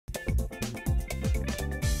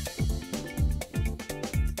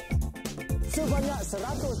Sebanyak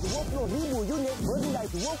 120,000 unit bernilai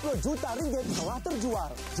 20 juta ringgit telah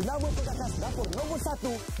terjual. Jenama perkakas dapur nombor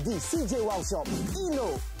 1 di CJ Wow Shop.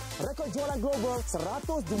 Ilo. Rekod jualan global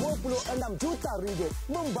 126 juta ringgit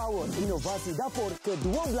membawa inovasi dapur ke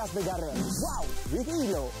 12 negara. Wow with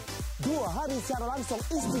Ilo. 2 hari secara langsung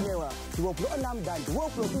istimewa 26 dan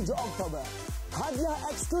 27 Oktober. Hadiah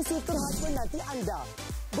eksklusif terhad menanti anda.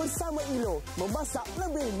 Bersama Ilo, memasak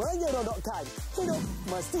lebih menyeronokkan. Hidup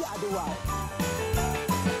mesti ada wow.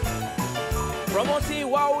 Promosi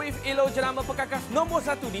Wow with Ilo jenama perkakas nombor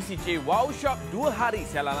 1 di CJ Wow Shop. 2 hari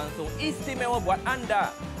siaran langsung istimewa buat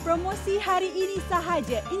anda. Promosi hari ini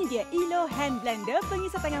sahaja. Ini dia Ilo Hand Blender,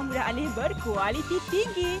 pengisap tangan mudah alih berkualiti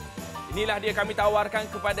tinggi. Inilah dia kami tawarkan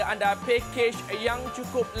kepada anda package yang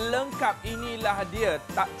cukup lengkap. Inilah dia.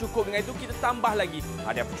 Tak cukup dengan itu, kita tambah lagi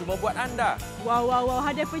hadiah percuma buat anda. Wow.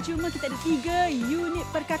 Hadiah percuma kita ada 3 unit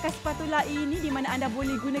perkakas spatula ini di mana anda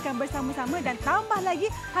boleh gunakan bersama-sama dan tambah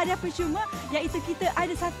lagi hadiah percuma iaitu kita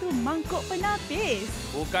ada 1 mangkuk penapis.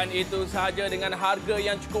 Bukan itu sahaja, dengan harga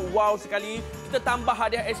yang cukup wow sekali, kita tambah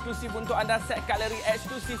hadiah eksklusif untuk anda, set cutlery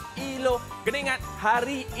eksklusif Ilo. Kena ingat,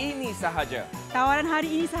 hari ini sahaja. Tawaran hari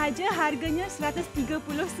ini sahaja, harganya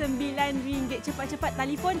RM139. Cepat-cepat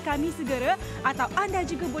telefon kami segera atau anda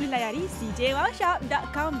juga boleh layari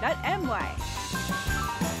cjwowshop.com.my.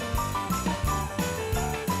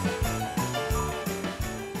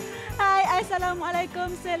 Assalamualaikum,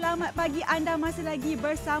 selamat pagi. Anda masih lagi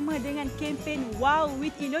bersama dengan kempen Wow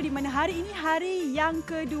with Ilo di mana hari ini hari yang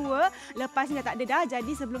kedua. Lepas ni dah tak ada dah.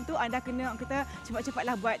 Jadi sebelum tu anda kena kita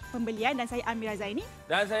cepat-cepatlah buat pembelian. Dan saya Ameera ini.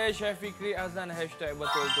 Dan saya Chef Fikree Azan. Hashtag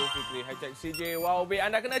betul tu Fikree. Hashtag CJ Wow.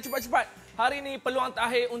 Anda kena cepat-cepat. Hari ini peluang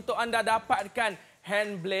terakhir untuk anda dapatkan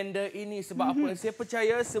hand blender ini. Sebab apa? Saya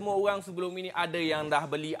percaya semua orang sebelum ini ada yang dah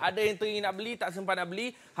beli, ada yang teringin nak beli, tak sempat nak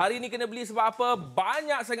beli. Hari ini kena beli sebab apa?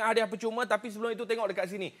 Banyak sangat hadiah percuma. Tapi sebelum itu tengok dekat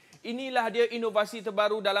sini. Inilah dia inovasi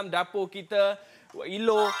terbaru dalam dapur kita.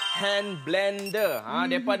 Ilo Hand Blender.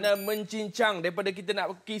 Daripada mencincang, daripada kita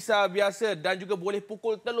nak kisar biasa dan juga boleh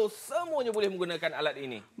pukul telur, semuanya boleh menggunakan alat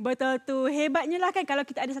ini. Betul tu. Hebatnya lah kan kalau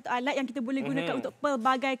kita ada satu alat yang kita boleh gunakan untuk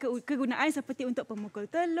pelbagai kegunaan seperti untuk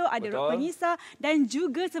pemukul telur, ada rod pengisar dan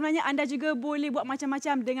juga sebenarnya anda juga boleh buat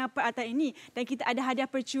macam-macam dengan peralatan ini. Dan kita ada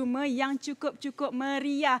hadiah percuma yang cukup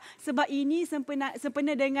meriah sebab ini sempena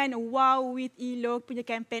dengan Wow with Ilo punya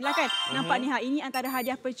kempen lah kan. Nampak ni ini antara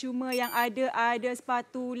hadiah percuma yang ada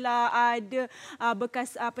spatula, ada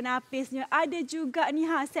bekas penapisnya, ada juga ni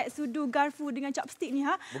set sudu garfu dengan chopstick ni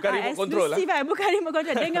Bukan remote control lah. Bukan remote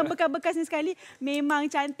control. Dengan bekas-bekas ni sekali memang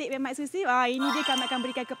cantik, memang eksklusif. Ini dia kami akan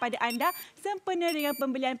berikan kepada anda sempena dengan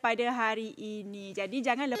pembelian pada hari ini. Jadi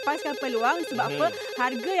jangan lepaskan peluang sebab apa?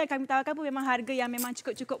 Harga yang kami tawarkan pun memang harga yang memang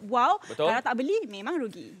cukup wow. Betul. Kalau tak beli memang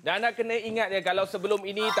rugi. Dan anda kena ingat ya, kalau sebelum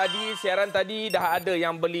ini tadi siaran tadi dah ada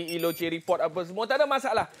yang beli Ilo cherry pot apa semua, tak ada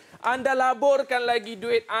masalah. Anda laburkan lagi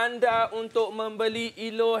duit anda untuk membeli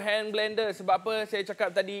Ilo Hand Blender. Sebab apa? Saya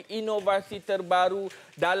cakap tadi, inovasi terbaru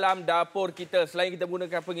dalam dapur kita. Selain kita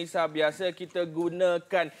gunakan pengisar biasa, kita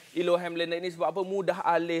gunakan Ilo Hand Blender ini sebab apa? Mudah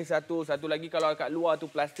alih satu. Satu lagi, kalau kat luar tu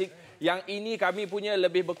plastik. Yang ini kami punya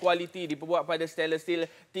lebih berkualiti, diperbuat pada stainless steel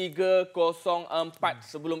 304.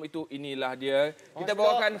 Sebelum itu, inilah dia. Kita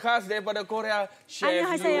bawakan khas daripada Korea. Chef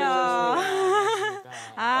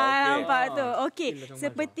nampak tu. Okey,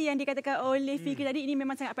 seperti yang dikatakan oleh Fikree tadi, ini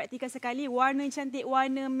memang sangat praktikal sekali. Warna cantik,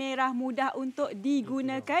 warna merah, mudah untuk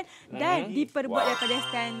digunakan dan diperbuat daripada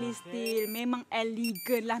stainless steel. Memang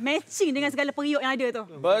elegan lah, matching dengan segala periuk yang ada tu.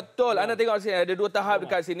 Betul. Anda tengok sini, ada 2 tahap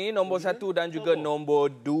dekat sini, nombor 1 dan juga nombor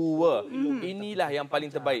 2. Inilah yang paling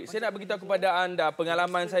terbaik. Saya nak beritahu kepada anda,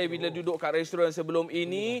 pengalaman saya bila duduk kat restoran sebelum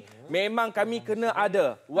ini, memang kami kena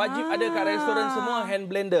ada. Wajib ada kat restoran semua hand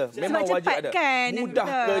blender. Memang sebab wajib ada. Kan, mudah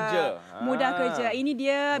kerja. Mudah kerja. Ini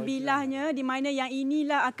dia bilahnya di mana yang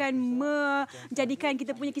inilah akan menjadikan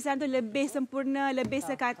kita punya kisaran tu lebih sempurna, lebih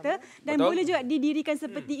sekata dan boleh juga didirikan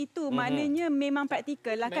seperti itu. Maknanya memang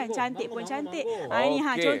praktikal lah kan. Cantik pun cantik. Ini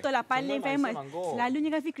contohlah paling famous. Selalunya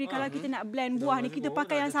kan Fikree, kalau kita nak blend buah ni, kita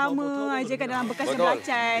pakai yang sama aja kan dalam bekas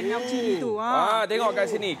sebelacan macam itu. Tengok kat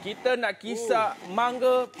sini. Kita nak kisar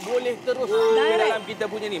mangga boleh terus ke dalam kita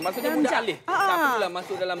punya ni. Maksudnya mudah alih. Tak perlulah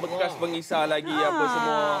masuk dalam bekas pengisar lagi apa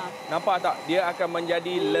semua. Nampak tak? Dia akan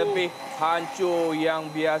menjadi lebih hancur yang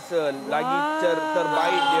biasa. Lagi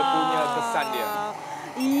terbaik dia punya kesan dia.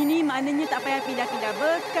 Ini maknanya tak payah pindah-pindah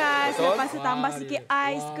bekas. Betul. Lepas tu tambah sikit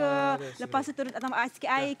ais ke. Lepas tu terus tambah sikit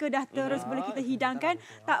air ke. Dah terus boleh kita hidangkan.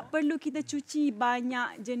 Tak perlu kita cuci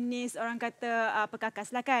banyak jenis orang kata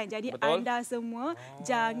perkakas lah kan. Jadi anda semua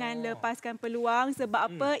jangan lepaskan peluang. Sebab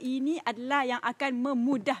apa? Ini adalah yang akan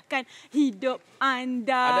memudahkan hidup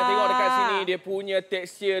anda. Anda tengok dekat sini dia punya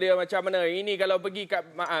tekstur dia macam mana. Ini kalau pergi kat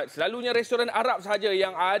selalunya restoran Arab sahaja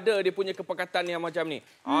yang ada dia punya kepekatan yang macam ni.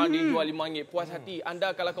 Dia jual RM5. Puas hati.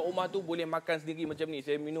 Anda kalau kat rumah tu boleh makan sendiri macam ni.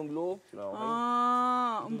 Saya minum dulu.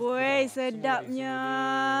 Boy, sedapnya.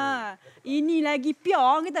 Ini lagi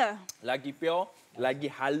pure kita. Lagi pure, lagi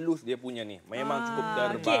halus dia punya ni. Memang cukup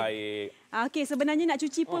terbaik. Okey, sebenarnya nak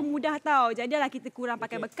cuci pun mudah tau. Jadilah kita kurang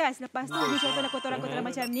pakai bekas. Lepas tu, ni contohnya kotoran-kotoran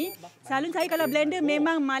macam ni. Selalu saya kalau blender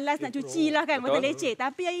memang malas nak cuci lah kan. Betul leceh.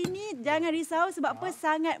 Tapi yang ini jangan risau sebab apa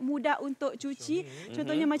sangat mudah untuk cuci.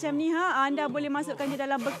 Contohnya macam ni anda boleh masukkan dia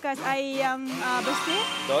dalam bekas air yang bersih.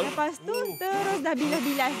 Lepas tu terus dah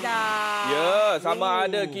bilas-bilas dah. Ya, sama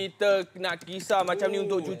ada kita nak kisar macam ni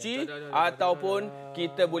untuk cuci ataupun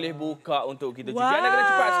kita boleh buka untuk kita cuci. Anda kena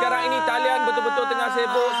cepat. Sekarang ini talian betul-betul tengah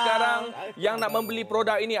sibuk sekarang. Yang nak membeli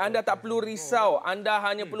produk ini, anda tak perlu risau. Anda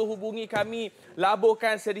hanya perlu hubungi kami.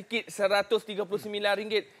 Laburkan sedikit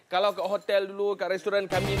RM139. Kalau kat hotel dulu, kat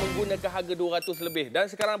restoran kami menggunakan harga 200 lebih.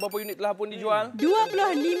 Dan sekarang berapa unit telah pun dijual?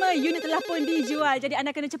 25 unit telah pun dijual. Jadi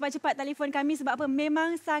anda kena cepat-cepat telefon kami sebab apa?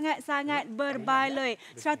 Memang sangat-sangat berbaloi.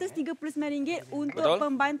 RM139 untuk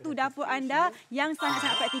pembantu dapur anda yang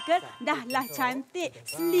sangat-sangat praktikal. Dahlah cantik,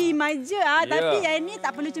 slim aja. Tapi yang ini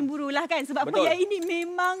tak perlu cemburu lah kan. Sebab apa? Yang ini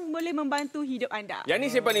memang boleh membantu hidup anda. Yang ini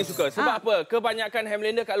saya paling suka. Sebab apa? Kebanyakan hand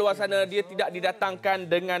blender kat luar sana, dia tidak didatangkan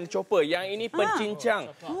dengan chopper. Yang ini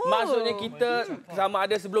pencincang. Maksudnya kita sama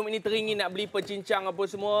ada sebelum ini teringin nak beli pencincang apa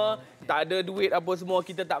semua, tak ada duit apa semua,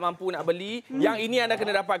 kita tak mampu nak beli. Yang ini anda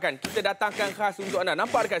kena dapatkan. Kita datangkan khas untuk anda.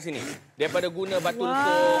 Nampak dekat sini? Daripada guna batu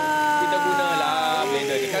lesung, kita gunalah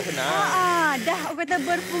blender ni kan senang. Dah orang kata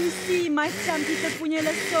berfungsi macam kita punya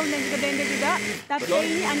lesung dan juga blender juga. Tapi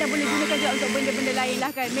ini anda boleh gunakan juga untuk benda-benda lain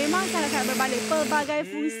lah kan. Memang sangat-sangat berbaloi. Pelbagai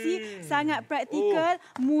fungsi, sangat praktikal,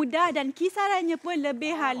 mudah dan kisarannya pun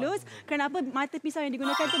lebih halus. Kenapa? Mata pisau yang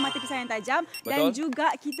digunakan tu mata pisau yang tajam. Dan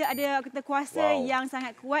juga kita ada kuasa yang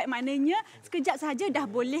sangat kuat. Maknanya sekejap sahaja dah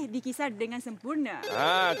boleh dikisar dengan sempurna.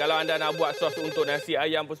 Kalau anda nak buat sos untuk nasi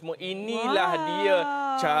ayam pun semua, inilah dia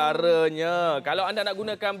caranya. Kalau anda nak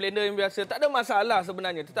gunakan blender yang biasa, tak ada masalah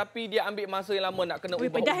sebenarnya. Tetapi dia ambil masa yang lama nak kena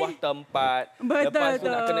ubah-ubah tempat. Lepas tu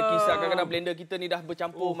nak kena kisar. Kadang-kadang blender kita ni dah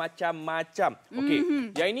bercampur macam-macam. Okey,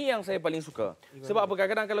 yang ini yang saya paling suka. Sebab apa?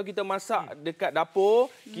 Kadang-kadang kalau kita masak dekat dapur,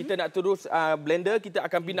 kita nak terus blender, kita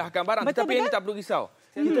akan pindahkan barang. Tetapi yang ini tak perlu risau.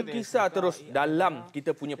 Kita kisar terus dalam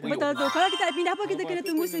kita punya periuk. Betul tu. Kalau kita nak pindah pun kita kena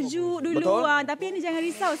tunggu sejuk dulu. Tapi ini jangan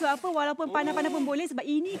risau sebab apa? Walaupun panas-panas pun boleh sebab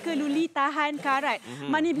ini keluli tahan karat.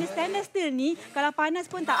 Mana bila stainless steel ni kalau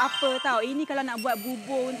panas pun tak apa tau. Ini kalau nak buat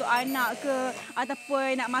bubur untuk anak ke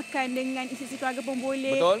ataupun nak makan dengan isi-isi keluarga pun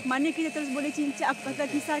boleh. Mana kita terus boleh cincang atau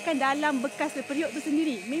kisarkan dalam bekas periuk tu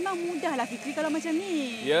sendiri. Memang mudahlah Fikree kalau macam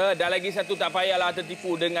ni. Ya, dah lagi satu tak payahlah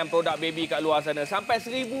tertipu dengan produk baby kat luar sana. Sampai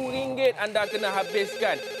RM1,000 anda kena habiskan.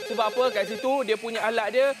 Sebab apa? Kat situ dia punya alat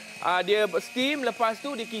dia, dia steam, lepas tu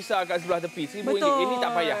dikisar kat sebelah tepi. RM1,000. Ini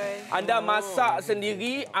tak payah. Anda masak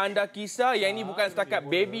sendiri, anda kisar. Yang ini bukan setakat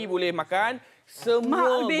baby boleh makan.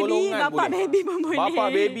 Semua golongan bapak boleh. Baby pun boleh. Bapak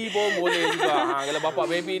baby pun boleh juga. Kalau bapak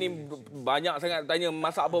baby ni banyak sangat tanya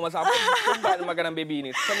masak apa. Tempat makanan baby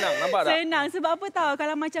ni. Senang, nampak tak? Senang. Sebab apa tahu?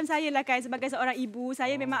 Kalau macam saya lah kan, sebagai seorang ibu,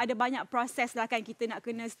 saya memang ada banyak proses lah kan. Kita nak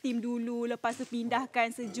kena steam dulu, lepas tu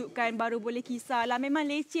pindahkan, sejukkan, baru boleh kisar lah. Memang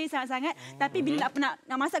leceh sangat-sangat. Tapi bila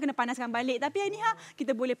nak masak, kena panaskan balik. Tapi ini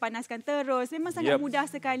kita boleh panaskan terus. Memang sangat mudah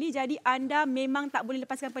sekali. Jadi anda memang tak boleh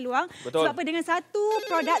lepaskan peluang. Sebab apa? Dengan satu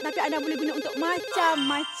produk, tapi anda boleh guna untuk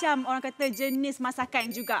macam-macam orang kata jenis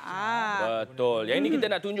masakan juga. Betul. Yang ini kita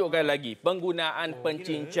nak tunjukkan lagi penggunaan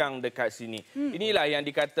pencincang dekat sini. Inilah yang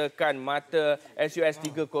dikatakan mata SUS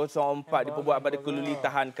 304 diperbuat pada keluli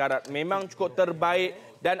tahan karat. Memang cukup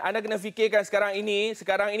terbaik. Dan anda kena fikirkan sekarang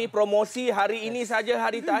ini promosi hari ini saja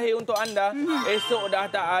hari terakhir untuk anda. Esok dah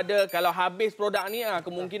tak ada. Kalau habis produk ni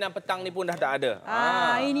kemungkinan petang ni pun dah tak ada.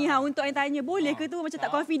 Ini untuk yang tanya boleh ke tu macam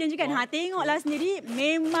tak confident juga kan. Tengoklah sendiri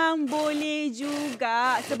memang boleh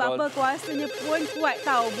juga. Sebab apa? Kuasanya pun kuat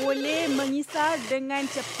tau. Boleh mengisar dengan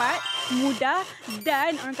cepat. mudah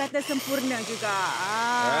dan orang kata sempurna juga.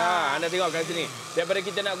 Anda tengok kat sini. Daripada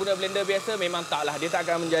kita nak guna blender biasa, memang taklah. Dia tak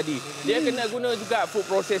akan menjadi. Dia kena guna juga food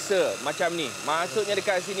processor macam ni. Maksudnya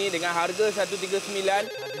dekat sini dengan harga 139,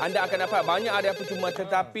 anda akan dapat banyak area percuma.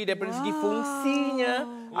 Tetapi daripada segi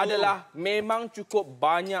fungsinya adalah memang cukup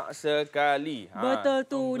banyak sekali. Betul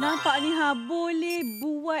tu. Nampak ni boleh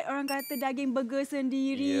buat orang kata daging burger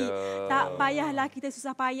sendiri. Tak payahlah kita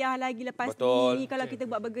susah payah lagi lepas ni. Kalau kita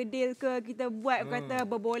buat bergedil ke, kita buat kata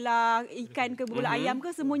berbola ikan ke, berbola ayam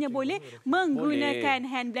ke, semuanya boleh menggunakan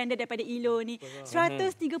hand blender daripada Elo ni.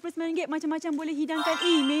 RM139 macam-macam boleh hidangkan.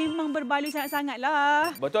 Memang berbaloi sangat-sangat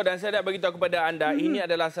lah. Betul, dan saya nak beritahu kepada anda, ini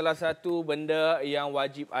adalah salah satu benda yang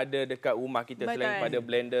wajib ada dekat rumah kita. Selain pada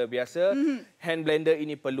blender biasa, hand blender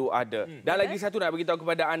ini perlu ada. Dan lagi satu nak beritahu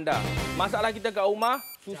kepada anda, masalah kita kat rumah,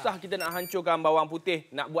 susah kita nak hancurkan bawang putih,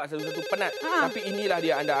 nak buat satu-satu penat. Tapi inilah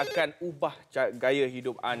dia, anda akan ubah gaya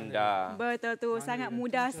hidup anda. Betul tu, sangat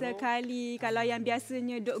mudah sekali. Kalau yang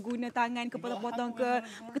biasanya duk guna tangan ke, potong-potong ke,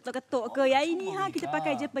 ketuk-ketuk ke, yang ini kita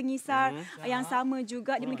pakai je pengisar yang sama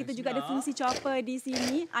juga. Di mana kita juga ada fungsi chopper di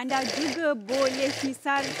sini. Anda juga boleh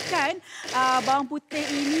kisarkan bawang putih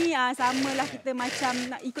ini. Samalah kita macam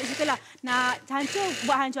nak ikut kita lah. Nak hancur,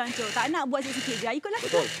 buat hancur-hancur. Tak nak buat sikit-sikit je. Ikutlah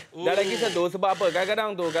kita. Dan lagi satu, sebab apa?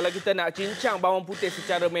 Kadang-kadang tu kalau kita nak cincang bawang putih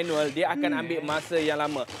secara manual, dia akan ambil masa yang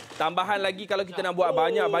lama. Tambahan lagi kalau kita nak buat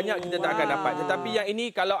banyak-banyak, kita tak akan dapat. Tetapi yang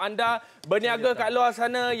ini, kalau anda berniaga kat luar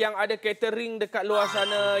sana, yang ada catering dekat luar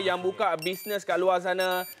sana, yang buka bisnes kat luar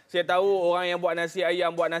sana, saya tahu orang yang buat nasi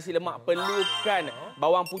ayam, buat nasi lemak perlukan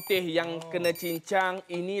bawang putih yang kena cincang.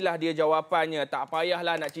 Inilah dia jawapannya. Tak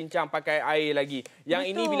payahlah nak cincang pakai air lagi.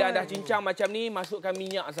 Yang ini bila anda cincang macam ni, masukkan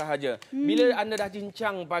minyak sahaja. Bila anda dah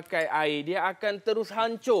cincang pakai air, dia akan terus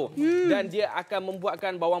hancur. Dan dia akan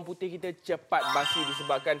membuatkan bawang putih kita cepat basi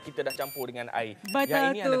disebabkan kita dah campur dengan air. Betul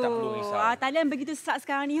yang ini anda tak perlu risau. Talian begitu sesak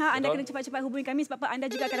sekarang ni. Anda kena cepat-cepat hubungi kami sebab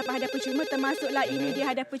anda juga akan dapat hadiah percuma. Termasuklah ini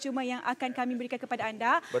dia hadiah percuma yang akan kami berikan kepada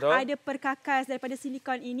anda. Ada perkakas daripada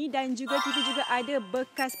silikon ini dan juga kita juga ada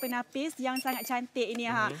bekas penapis yang sangat cantik ini.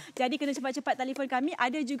 Jadi kena cepat-cepat telefon kami.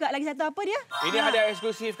 Ada juga lagi satu apa dia? Ini hadiah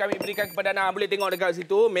eksklusif kami berikan kepada anda. Boleh tengok dekat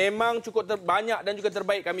situ. Memang cukup banyak dan juga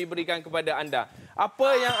terbaik kami berikan kepada anda. Apa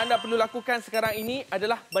yang anda perlu lakukan sekarang ini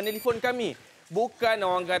adalah menelefon kami. Bukan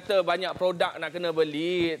orang kata banyak produk nak kena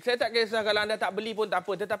beli. Saya tak kisah kalau anda tak beli pun tak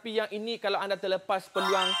apa. Tetapi yang ini kalau anda terlepas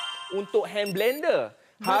peluang untuk hand blender,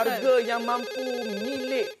 harga yang mampu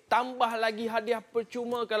milik, tambah lagi hadiah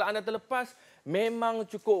percuma kalau anda terlepas, memang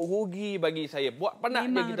cukup rugi bagi saya. Buat penat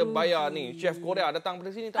je kita bayar ni. Chef Korea datang pada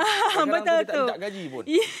sini. Betul tu. Tak gaji pun.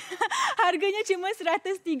 Harganya cuma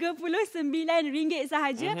RM139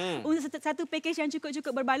 sahaja untuk satu package yang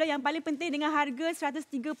cukup-cukup berbaloi. Yang paling penting dengan harga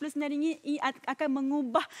RM139 ini akan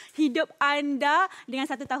mengubah hidup anda dengan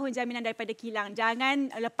 1 tahun jaminan daripada kilang.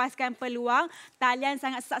 Jangan lepaskan peluang. Talian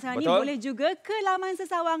sangat sesak sekarang ni. Boleh juga ke laman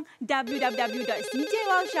sesawang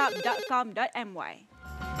www.cjwowshop.com.my.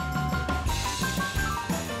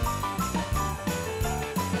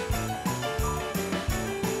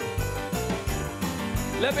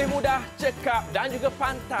 Lebih mudah, cekap dan juga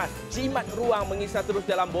pantas. Jimat ruang mengisar terus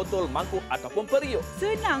dalam botol, mangkuk ataupun periuk.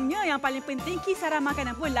 Senangnya, yang paling penting kisaran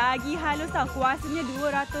makanan pun lagi halus tau. Kuasanya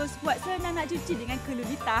 200 watt, senang nak cuci dengan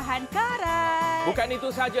keluli tahan karat. Bukan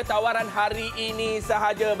itu sahaja tawaran hari ini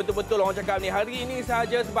sahaja. Betul-betul orang cakap ni hari ini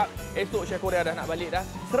sahaja sebab esok Chef Korea dah nak balik dah.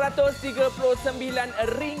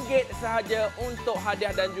 RM139 sahaja untuk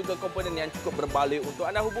hadiah dan juga komponen yang cukup berbaloi untuk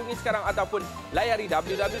anda. Hubungi sekarang ataupun layari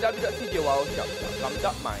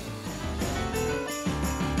www.cjwowshop.com.my.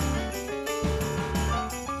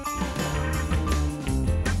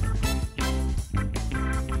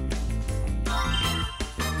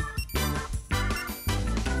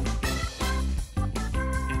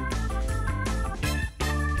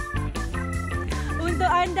 Untuk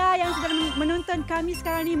anda yang sedang menonton kami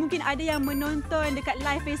sekarang ni, mungkin ada yang menonton dekat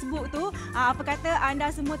live Facebook tu. Apa kata anda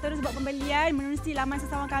semua terus buat pembelian menerusi laman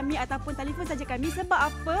sesawang kami ataupun telefon saja kami. Sebab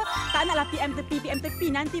apa? Tak naklah PM tepi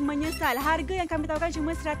nanti menyesal. Harga yang kami tawarkan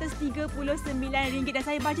cuma RM139 dan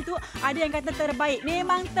saya baca tu ada yang kata terbaik.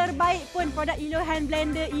 Memang terbaik pun produk Elo hand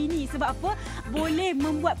blender ini. Sebab apa? Boleh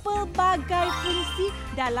membuat pelbagai fungsi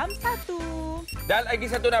dalam satu. Dan lagi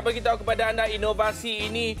satu nak beritahu kepada anda, inovasi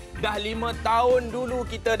ini dah 5 tahun dulu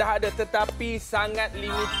kita dah ada tetapi sangat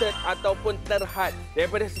limited ataupun terhad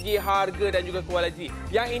daripada segi harga dan juga kualiti.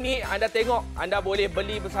 Yang ini anda tengok, anda boleh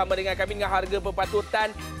beli bersama dengan kami dengan harga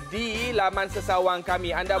berpatutan di laman sesawang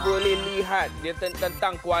kami. Anda boleh lihat dia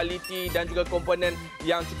tentang kualiti dan juga komponen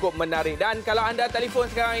yang cukup menarik. Dan kalau anda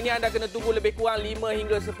telefon sekarang ini, anda kena tunggu lebih kurang 5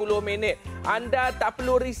 hingga 10 minit. Anda tak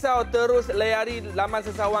perlu risau, terus layari laman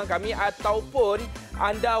sesawang kami, ataupun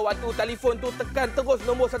anda waktu telefon tu tekan terus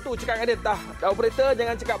nombor 1, cakap dengan dia, operator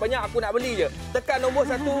jangan cakap banyak, aku nak beli je. Tekan nombor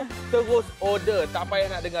 1, terus order. Tak payah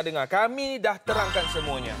nak dengar-dengar. Kami dah terangkan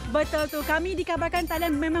semuanya. Betul tu. Kami dikabarkan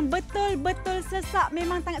talian memang betul-betul sesak.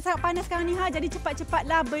 Memang sangat panas sekarang ni. Jadi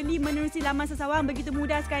cepat-cepatlah beli menerusi laman sesawang. Begitu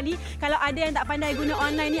mudah sekali. Kalau ada yang tak pandai guna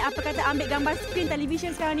online ni, apa kata ambil gambar skrin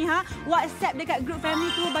televisyen sekarang ni. WhatsApp dekat grup family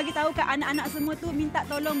tu, bagi tahu kat anak-anak semua tu, minta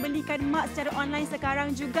tolong belikan mak secara online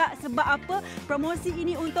sekarang juga. Sebab apa? Promosi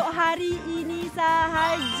ini untuk hari ini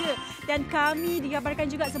sahaja. Dan kami dikabarkan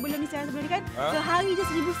juga sebelum ni kan, sehari je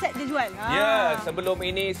 1000 set dia jual. Ya, sebelum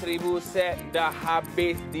ini 1000 set dah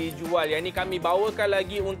habis dijual. Yang ini kami bawakan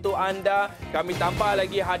lagi untuk anda. Kami tambah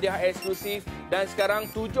lagi hadiah eksklusif. Dan sekarang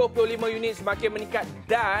 75 unit semakin meningkat.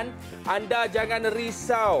 Dan anda jangan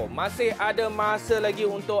risau. Masih ada masa lagi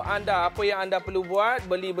untuk anda. Apa yang anda perlu buat,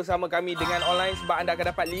 beli bersama kami dengan online, sebab anda akan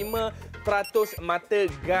dapat 5% mata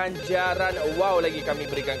ganjaran wow lagi kami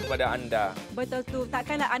berikan kepada anda. Betul tu.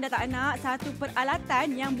 Takkanlah anda tak nak satu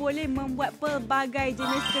peralatan yang boleh membuat pelbagai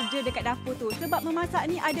jenis kerja dekat dapur tu. Sebab memasak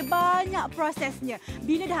ni ada banyak prosesnya.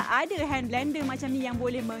 Bila dah ada hand blender macam ni yang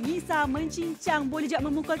boleh mengisar, mencincang, boleh juga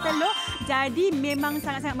memukul telur, jadi memang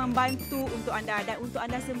sangat-sangat membantu untuk anda. Dan untuk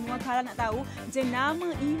anda semua, kalau nak tahu,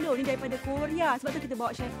 jenama Ilo ni daripada Korea. Sebab tu kita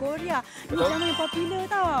bawa chef Korea. Ni jenama yang popular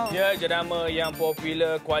tau. Ya, jenama yang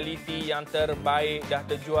popular, kualiti yang terbaik, dah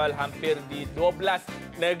terjual hampir di 12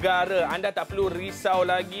 negara. Anda tak perlu risau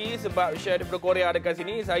lagi sebab chef daripada Korea ada kat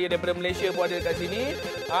sini, saya daripada Malaysia pun ada kat sini.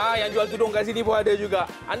 Yang jual tudung kat sini pun ada juga.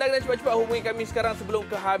 Anda kena cepat-cepat hubungi kami sekarang sebelum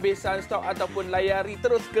kehabisan stok, ataupun layari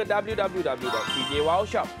terus ke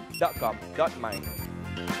www.cjwowshop.com.my.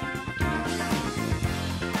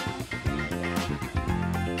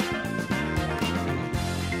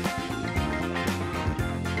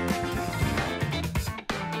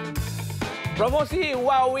 Promosi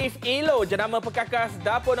Wow with Ilo, jenama perkakas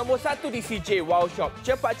dapur nombor 1 di CJ Wow Shop.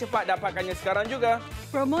 Cepat-cepat dapatkannya sekarang juga.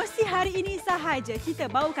 Promosi hari ini sahaja kita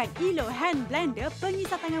bawakan Ilo Hand Blender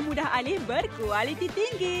pengisar tangan mudah alih berkualiti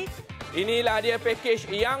tinggi. Inilah dia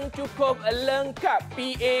package yang cukup lengkap.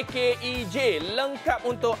 PAKEJ, lengkap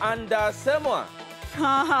untuk anda semua.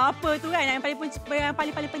 Apa tu kan yang paling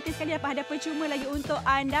penting sekali, apa ada percuma lagi untuk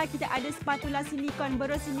anda. Kita ada spatula silikon,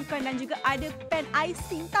 berus silikon dan juga ada pen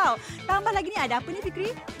icing tau. Tambah lagi ni ada apa ni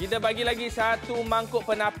Fikree? Kita bagi lagi satu mangkuk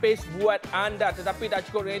penapis buat anda. Tetapi tak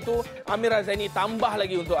cukup dengan itu, Ameera Zaini tambah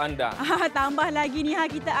lagi untuk anda. Tambah lagi ni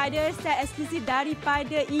kita ada set eksklusif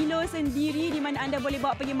daripada Ilo sendiri, di mana anda boleh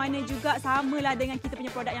bawa pergi mana juga, samalah dengan kita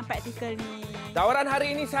punya produk yang praktikal ni. Tawaran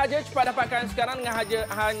hari ini sahaja, cepat dapatkan sekarang dengan hanya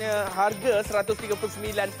harga RM139.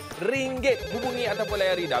 Hubungi ataupun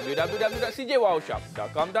layari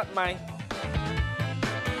www.cjwowshop.com.my.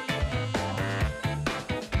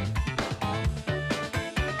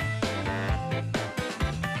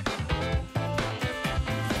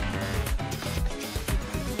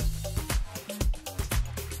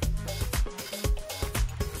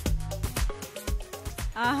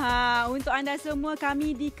 Untuk anda semua,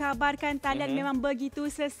 kami dikabarkan talian memang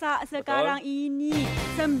begitu sesak sekarang ini.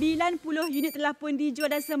 90 unit telah pun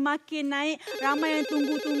dijual dan semakin naik. Ramai yang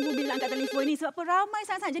tunggu-tunggu bila angkat telefon ni. Sebab apa? Ramai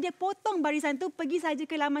sangat-sangat. Jadi potong barisan tu, pergi saja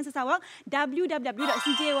ke laman sesawang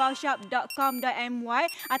www.cjwowshop.com.my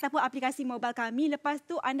ataupun aplikasi mobile kami. Lepas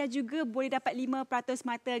tu anda juga boleh dapat 5%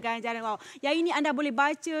 mata ganjaran wow. Yang ini anda boleh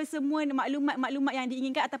baca semua maklumat-maklumat yang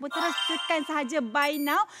diinginkan ataupun terus tekan sahaja buy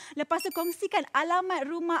now. Lepas tu kongsikan alamat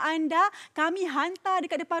rumah anda, kami hantar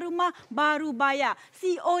dekat depan rumah, baru bayar.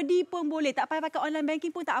 COD pun boleh, tak payah pakai online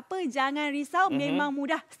banking pun tak apa. Jangan risau, memang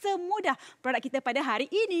mudah, semudah produk kita pada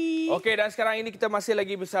hari ini. Okey, dan sekarang ini kita masih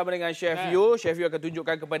lagi bersama dengan Chef Yu. Chef Yu akan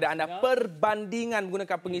tunjukkan kepada anda perbandingan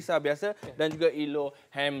menggunakan pengisar biasa dan juga Ilo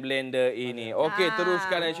hand blender ini. Okey,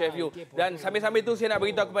 teruskan Chef Yu. Dan sambil-sambil tu saya nak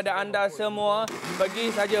beritahu kepada anda semua,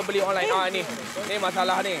 pergi saja beli online. Ni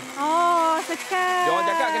masalah ni. Sekat. Diorang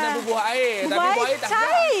cakap kena bubuh air, tapi bubuh air tak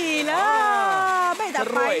cairlah. Baik tak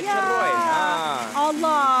payah. Ceroi.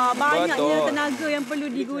 Allah, banyaknya tenaga yang perlu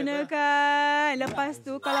digunakan. Lepas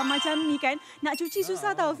tu kalau macam ni kan, nak cuci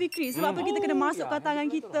susah tahu Fikree. Sebab apa kita kena masukkan tangan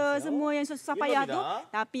kita semua yang susah payah tu.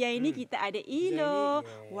 Tapi yang ini kita ada elo,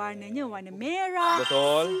 warnanya warna merah.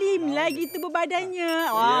 Betul. Slim lagi tubuh badannya.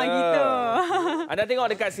 Wah, gitu. Anda tengok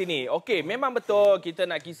dekat sini. Okey, memang betul kita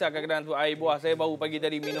nak kisar kadang-kadang tu air buah. Saya baru pagi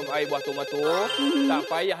tadi minum air buah tomato. Tak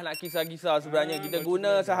payah nak kisar-kisar sebenarnya. Kita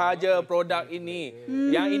guna sahaja produk ini.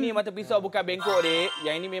 Yang ini mata pisau bukan bengkok, dek.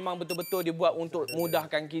 Yang ini memang betul-betul dibuat untuk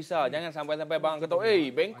mudahkan kisar. Jangan sampai-sampai bang kata,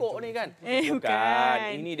 bengkok ni kan. Bukan.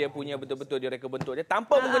 Ini dia punya betul-betul dia reka bentuk dia.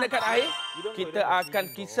 Tanpa menggunakan air, kita akan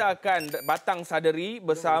kisarkan batang sadari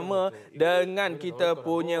bersama dengan kita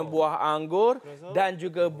punya buah anggur dan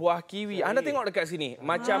juga buah kiwi. Anda tengok dekat sini.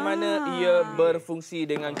 Macam mana ia berfungsi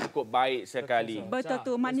dengan cukup baik sekali. Betul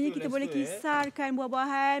tu. Maknanya kita boleh kisarkan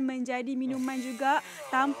buah-buahan menjadi minuman juga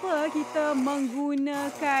tanpa kita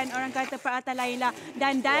menggunakan orang kata peralatan lain lah.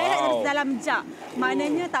 Dan direct dalam jug.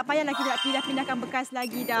 Maknanya tak payahlah kita nak pindah-pindahkan bekas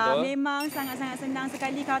lagi dah. Betul. Memang sangat-sangat senang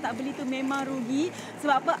sekali. Kalau tak beli tu memang rugi.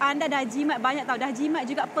 Sebab apa? Anda dah jimat banyak tahu. Dah jimat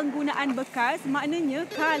juga penggunaan bekas. Maknanya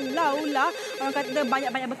kalaulah orang kata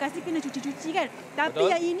banyak-banyak bekas ni kena cuci-cuci kan. Tapi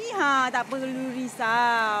yang ini tak perlu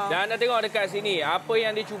risau. Dan anda tengok dekat sini. Apa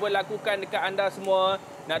yang dia cuba lakukan dekat anda semua.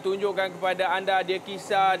 Nak tunjukkan kepada anda dia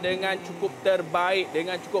kisar dengan cukup terbaik.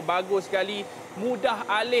 Dengan cukup bagus sekali. Mudah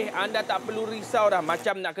alih, anda tak perlu risau dah.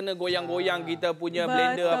 Macam nak kena goyang-goyang kita punya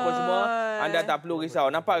blender apa semua. Anda tak perlu risau.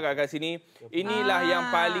 Nampak tak kat sini? Inilah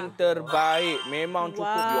yang paling terbaik. Memang cukup.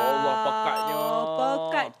 Ya Allah, pekatnya.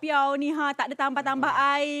 Pekat piau ni tak ada tambah-tambah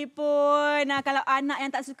air pun. Kalau anak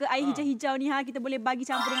yang tak suka air hijau-hijau ni kita boleh bagi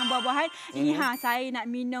campur dengan buah-buahan. Ini saya nak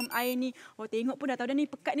minum air ni. Tengok pun dah tahu dah ni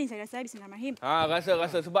pekat ni. Saya rasa bismillahirrahmanirrahim.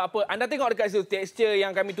 Rasa sebab apa? Anda tengok dekat situ tekstur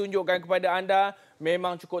yang kami tunjukkan kepada anda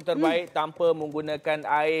memang cukup terbaik tanpa menggunakan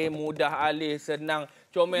air, mudah alih, senang.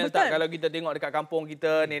 Comel. Betul. Tak kalau kita tengok dekat kampung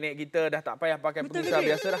kita, nenek kita dah tak payah pakai pengisar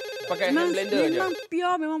biasa dah. Pakai hand blender je. Memang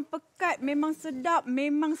pure, memang pekat, memang sedap,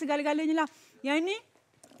 memang segala-galanya lah. Yang ni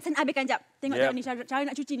saya nak habiskan jap. Tengok ni cara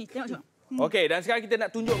nak cuci ni. Tengok. Okey, dan sekarang kita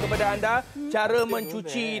nak tunjuk kepada anda cara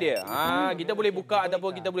mencuci dia. Kita boleh buka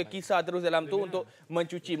ataupun kita boleh kisar terus dalam tu untuk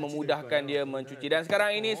mencuci, memudahkan dia mencuci. Dan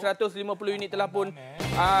sekarang ini 150 unit telah pun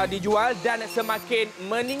dijual dan semakin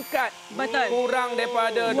meningkat. Betul. Kurang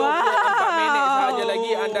daripada 24 minit sahaja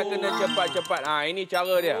lagi anda kena cepat-cepat. Ini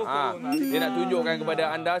cara dia. Dia nak tunjukkan kepada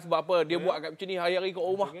anda sebab apa? Dia buat kat macam ni hari-hari kat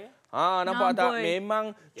rumah. Nampak tak?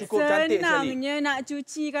 Memang cukup cantik sekali. Senangnya nak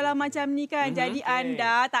cuci kalau macam ni kan. Jadi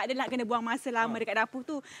anda tak adalah kena buang masa lama dekat dapur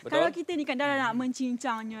tu. Betul. Kalau kita ni kan dah nak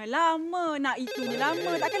mencincangnya lama, nak itunya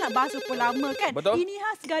lama, takkan nak basuh pun lama kan. Betul. Ini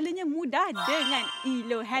segalanya mudah dengan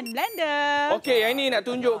Elo Hand Blender. Okey, yang ini nak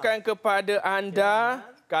tunjukkan kepada anda.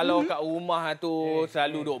 Kalau kat rumah tu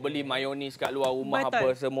selalu duk beli mayonis kat luar rumah. Betul. Apa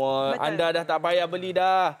semua. Betul. Anda dah tak payah beli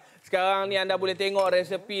dah. Sekarang ni anda boleh tengok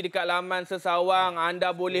resepi dekat laman sesawang.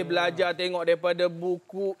 Anda boleh belajar tengok daripada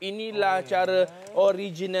buku. Inilah cara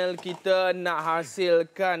original kita nak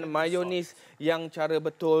hasilkan mayonis yang cara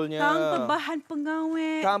betulnya. Tanpa bahan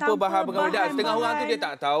pengawet. Tanpa bahan pengawet. Setengah orang tu dia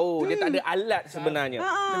tak tahu. Dia tak ada alat sebenarnya.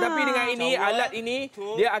 Tetapi dengan ini, alat ini,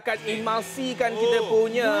 dia akan emulsikan kita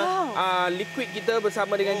punya liquid kita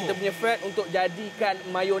bersama dengan kita punya fat untuk jadikan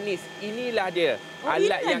mayonis. Inilah dia.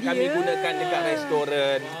 Alat yang kami gunakan dekat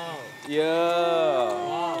restoran.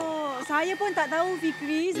 Saya pun tak tahu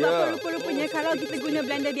Fikree sebab rupa-rupanya kalau kita guna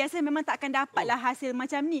blender biasa memang tak akan dapatlah hasil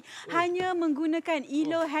macam ni. Hanya menggunakan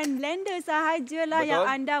Elo Hand Blender sahajalah yang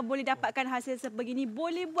anda boleh dapatkan hasil sebegini.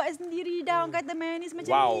 Boleh buat sendiri dah orang kata mayonis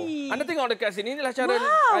macam ni. Anda tengok dekat sini, inilah cara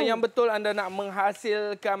yang betul anda nak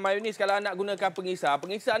menghasilkan mayonis kalau anda gunakan pengisar.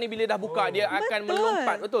 Pengisar ni bila dah buka dia akan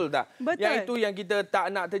melompat, betul tak? Yang itu yang kita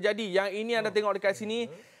tak nak terjadi. Yang ini anda tengok dekat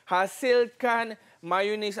sini, hasilkan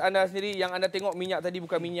mayonis anda sendiri. Yang anda tengok minyak tadi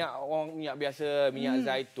bukan minyak minyak biasa, minyak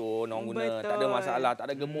zaitun orang guna. Tak ada masalah, tak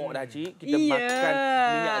ada gemuk dah cik. Kita makan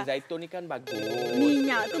minyak zaitun ni kan bagus.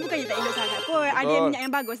 Minyak tu bukannya tak elok sangat pun. Ada minyak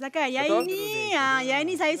yang bagus lah kan. Yang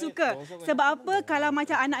ini saya suka. Sebab apa? Kalau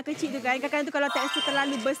macam anak kecil tu kan, kadang-kadang tu kalau tekstur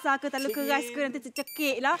terlalu besar ke terlalu keras ke nanti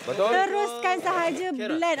tercekik lah. Teruskan sahaja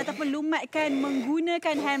blend ataupun lumatkan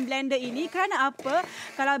menggunakan hand blender ini. Kerana apa?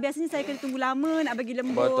 Kalau biasanya saya kena tunggu lama nak bagi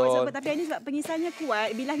lembut. Tapi ini sebab pengisarnya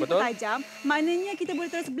kuat, bilah kita tajam, maknanya kita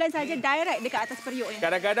boleh terus blend saja direct dekat atas periuk ni.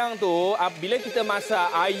 Kadang-kadang tu bila kita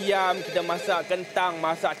masak ayam, kita masak kentang,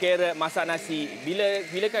 masak carrot, masak nasi,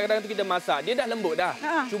 bila kadang-kadang tu kita masak, dia dah lembut dah.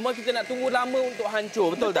 Cuma kita nak tunggu lama untuk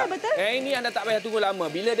hancur, betul tak? Ini anda tak payah tunggu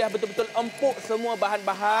lama. Bila dia betul-betul empuk semua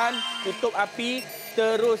bahan-bahan, tutup api,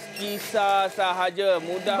 terus kisar sahaja.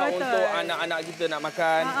 Mudah untuk anak-anak kita nak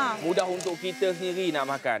makan. Mudah untuk kita sendiri nak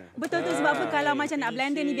makan. Betul tu, sebab apa kalau macam nak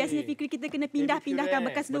blender ni biasanya Fikree kita kena pindah-pindahkan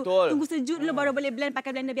bekas dulu. Tunggu sejuk dulu baru boleh blend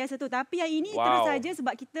pakai blender biasa tu. Tapi yang ini terus saja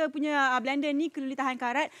sebab kita punya blender ni perlu tahan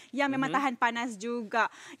karat yang memang tahan panas juga.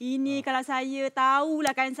 Ini kalau saya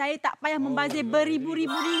tahulah kan, saya tak payah membazir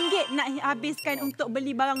beribu-ribu ringgit nak habiskan untuk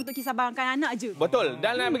beli barang untuk kisar barangkan anak je. Betul.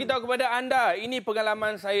 Dan nak beritahu kepada anda, ini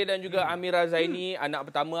pengalaman saya dan juga Ameera Zaini,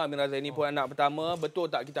 anak pertama. Ameera Zaini pun anak pertama. Betul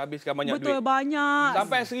tak kita habiskan banyak duit? Betul, banyak.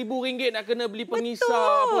 Sampai RM1,000 nak kena beli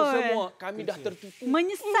pengisar apa semua. Kami dah tertipu.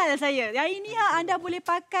 Menyesal saya. Yang ini anda boleh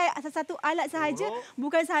pakai satu alat sahaja,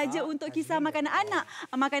 bukan sahaja untuk kisar makanan anak.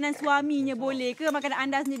 Makanan suaminya boleh ke, makanan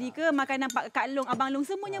anda sendiri ke, makanan Kak Long, Abang Long,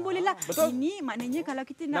 semuanya bolehlah. Ini maknanya kalau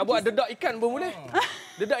kita nak buat dedak ikan pun boleh.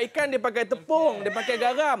 Dedak ikan dia pakai tepung, dia pakai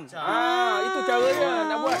garam. Itu caranya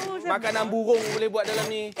nak buat. Makanan burung boleh buat dalam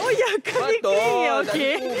ni. Oh ya ke? Betul.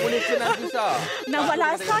 Okey. Boleh senang kisar. Nak buat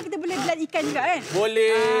laksa kita boleh blend ikan juga kan?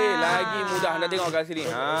 Boleh. Lagi mudah. Anda tengok kat sini.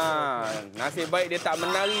 Nasib baik dia tak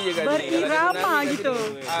menari je kat sini. Berirama gitu.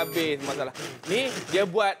 Habis masalah. Ni dia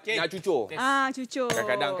buat nak cucur. Cucur.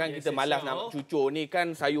 Kadang-kadang kan kita malas nak cucur. Ni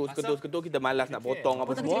kan sayur seketul-seketul kita malas nak potong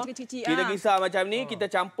apa semua. Kita kisar macam ni, kita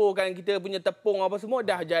campurkan kita punya tepung apa semua,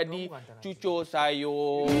 dah jadi cucur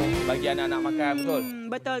sayur bagi anak-anak makan. Betul?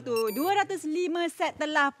 Betul tu. 205 set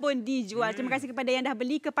telah pun dijual. Terima kasih kepada yang dah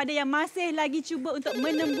beli. Kepada yang masih lagi cuba untuk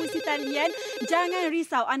menembusi talian, jangan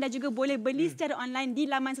risau. Anda juga boleh beli secara online di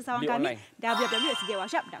laman sesawang kami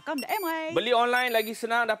www.cjwowshop.com.my. Beli online lagi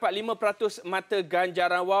senang, dapat 5% mata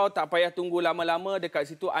ganjaran wow. Tak payah tunggu lama-lama. Dekat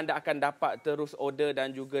situ anda akan dapat terus order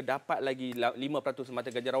dan juga dapat lagi 5%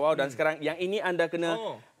 mata ganjaran wow. Dan sekarang yang ini anda kena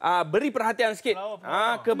beri perhatian sikit.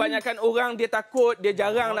 Kebanyakan orang dia takut, dia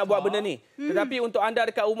jarang nak buat benda ni. Tetapi untuk anda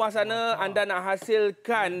dekat rumah sana, anda nak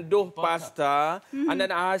hasilkan dough pasta, anda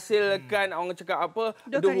nak hasilkan orang cakap apa,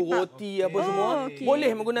 dough roti apa semua,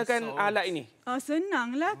 boleh menggunakan alat ini.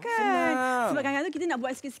 Senanglah kan. Sebab kadang-kadang kita nak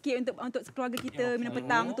buat sikit-sikit untuk keluarga kita minum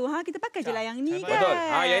petang tu. Kita pakai je lah yang ni kan. Betul.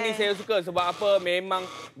 Yang ni saya suka sebab apa, memang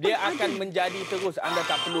dia akan menjadi terus. Anda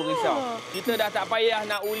tak perlu risau. Kita dah tak payah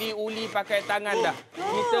nak uli-uli pakai tangan dah.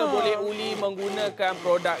 Kita boleh uli menggunakan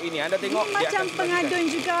produk ini. Anda tengok ini macam pengadun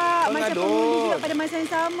juga. Macam penguli juga pada masa yang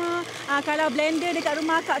sama. Kalau blender dekat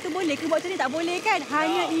rumah akak tu boleh ke buat macam ni? Tak boleh kan?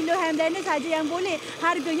 Hanya Elo hand blender saja yang boleh.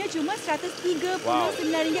 Harganya cuma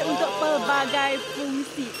RM139 untuk pelbagai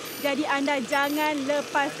fungsi. Jadi anda jangan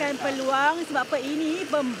lepaskan peluang sebab apa, ini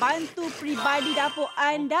pembantu peribadi dapur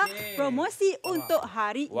anda. Promosi untuk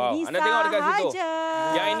hari ini anda tengok dekat situ.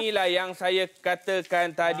 Yang inilah yang saya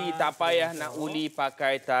katakan tadi, tak payah nak uli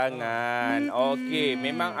pakai tangan. Okey,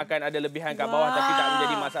 memang akan ada lebihan kat bawah tapi tak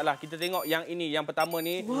menjadi masalah. Kita tengok yang ini, yang pertama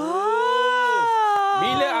ni.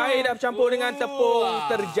 Bila air dah bercampur dengan tepung,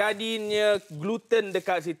 terjadinya gluten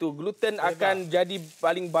dekat situ. Gluten akan jadi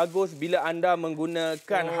paling bagus bila anda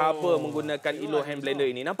menggunakan menggunakan Elo hand blender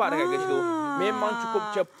ini. Nampak dekat situ? Memang cukup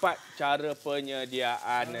cepat cara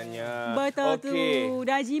penyediaannya. Betul tu.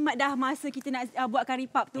 Dah jimat dah masa kita nak buat kari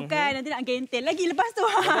pap tu kan. Nanti nak gentel lagi lepas tu.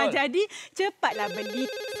 Jadi cepatlah beli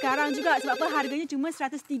sekarang juga. Sebab apa, harganya cuma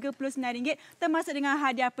RM139 termasuk dengan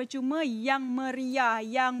hadiah percuma yang meriah,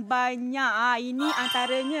 yang banyak. Ini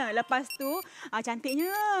antaranya. Lepas tu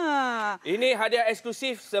cantiknya. Ini hadiah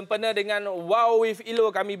eksklusif sempena dengan Wow with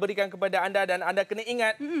Elo kami berikan kepada anda, dan anda kena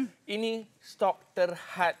ingat ini stok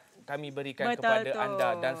terhad kami berikan kepada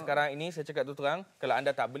anda. Dan sekarang ini saya cakap terang, kalau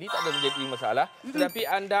anda tak beli tak ada menjadi masalah. Tetapi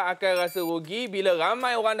anda akan rasa rugi bila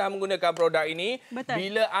ramai orang dah menggunakan produk ini.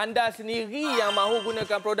 Bila anda sendiri yang mahu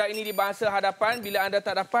gunakan produk ini di masa hadapan, bila anda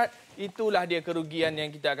tak dapat, itulah dia kerugian yang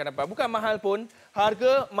kita akan dapat. Bukan mahal pun,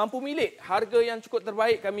 harga mampu milik. Harga yang cukup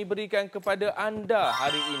terbaik kami berikan kepada anda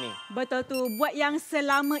hari ini. Betul tu. Buat yang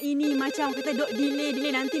selama ini macam kita duk delay,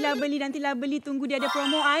 nantilah beli, tunggu dia ada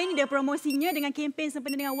promo. Ini dia promosinya dengan kempen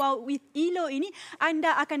sempena dengan Wow with Elo ini.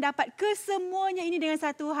 Anda akan dapat kesemuanya ini dengan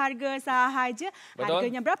satu harga sahaja.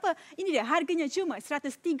 Harganya berapa? Ini dia, harganya cuma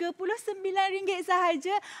RM139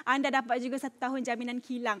 sahaja. Anda dapat juga 1 tahun jaminan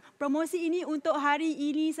kilang. Promosi ini untuk hari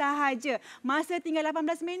ini sahaja. Masa tinggal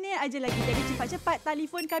 18 minit aja lagi. Jadi cepat-cepat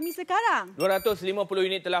telefon kami sekarang. 250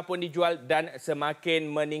 unit telah pun dijual dan semakin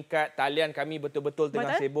meningkat. Talian kami betul-betul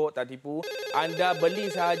tengah sibuk, tak tipu. Anda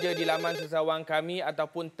beli sahaja di laman sesawang kami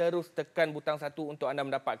ataupun terus tekan butang 1 untuk anda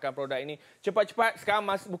mendapatkan produk ini. Cepat-cepat. Sekarang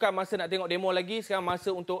bukan masa nak tengok demo lagi. Sekarang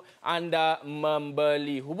masa untuk anda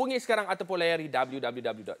membeli. Hubungi sekarang ataupun layari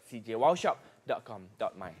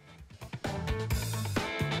www.cjwowshop.com.my.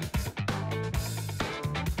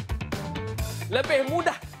 Lebih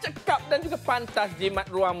mudah, cekap dan juga pantas jimat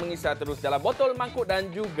ruang mengisar terus dalam botol, mangkuk dan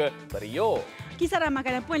juga periuk. Kisaran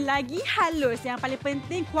makanan pun lagi halus. Yang paling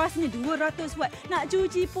penting kuasanya 200 watt. Nak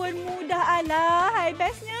cuci pun mudah. Alah,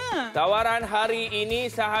 bestnya. Tawaran hari ini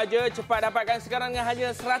sahaja. Cepat dapatkan sekarang dengan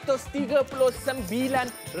hanya RM139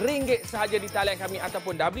 sahaja di talian kami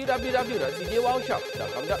ataupun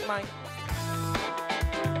www.cjwowshop.com.my.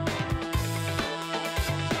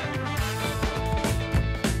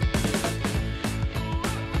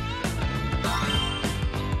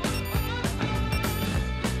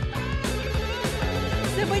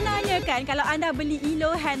 Sebenarnya kan, kalau anda beli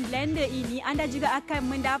Elo hand blender ini, anda juga akan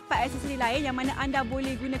mendapat aksesori lain yang mana anda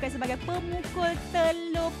boleh gunakan sebagai pemukul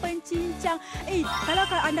telur, pencincang. Kalau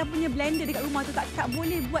anda punya blender dekat rumah tu tak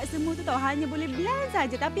boleh buat semua tu tau. Hanya boleh blend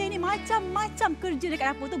saja. Tapi yang ini macam-macam kerja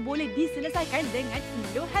dekat dapur tu boleh diselesaikan dengan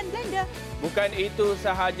Elo hand blender. Bukan itu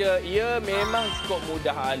sahaja, ia memang cukup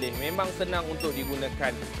mudah alih. Memang senang untuk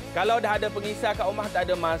digunakan. Kalau dah ada pengisar kat rumah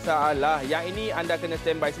tak ada masalah. Yang ini anda kena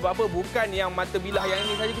standby. Sebab apa? Bukan yang mata bilah yang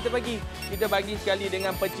ini saja kita bagi. Kita bagi sekali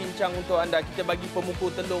dengan pencincang untuk anda. Kita bagi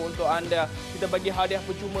pemukul telur untuk anda. Kita bagi hadiah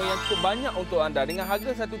percuma yang cukup banyak untuk anda. Dengan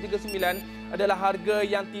harga 139 adalah harga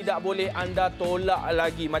yang tidak boleh anda tolak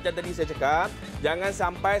lagi. Macam tadi saya cakap, jangan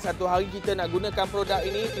sampai satu hari kita nak gunakan produk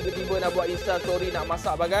ini, tiba-tiba nak buat Insta story, nak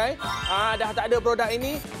masak bagai. Dah tak ada produk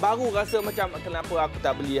ini, baru rasa macam kenapa aku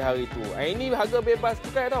tak beli hari itu. Ini harga bebas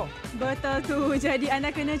cukai tau. Betul tu. Jadi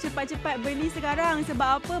anda kena cepat-cepat beli sekarang.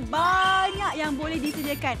 Sebab apa? Banyak yang boleh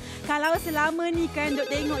disediakan. Kalau selama ni kan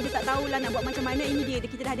duk tengok je tak tahulah nak buat macam mana, ini dia.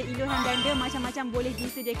 Kita dah ada Elo hand blender, macam-macam boleh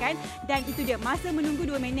disediakan. Dan itu dia, masa menunggu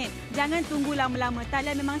 2 minit. Jangan tunggu lama-lama.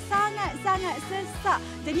 Talian memang sangat-sangat sesak.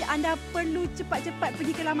 Jadi anda perlu cepat-cepat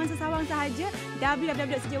pergi ke laman sesawang sahaja,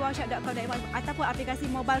 www.cjwowshop.com.my ataupun aplikasi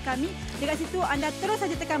mobile kami. Dekat situ anda terus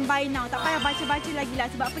saja tekan buy now. Tak payah baca-baca lagi lah.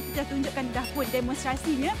 Sebab apa? Kita tunjukkan dah pun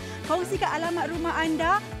demonstrasinya. Kongsikan alamat rumah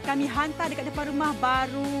anda. Kami hantar dekat depan rumah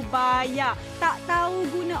baru bayar. Tak tahu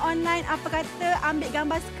guna online, apa kata ambil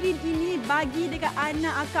gambar skrin ini, bagi dekat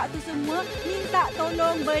anak akak tu semua, minta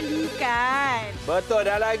tolong belikan. Betul,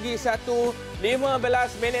 dah lagi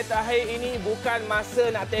 15 minit terakhir ini bukan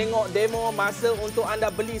masa nak tengok demo, masa untuk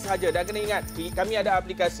anda beli sahaja. Dan kena ingat, kami ada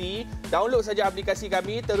aplikasi. Download saja aplikasi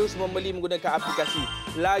kami, terus membeli menggunakan aplikasi.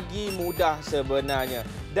 Lagi mudah sebenarnya.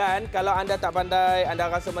 Dan kalau anda tak pandai, anda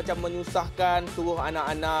rasa macam menyusahkan, suruh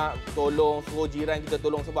anak-anak tolong, suruh jiran kita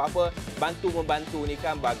tolong. Sebab apa? Bantu-membantu ni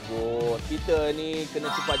kan bagus. Kita ni kena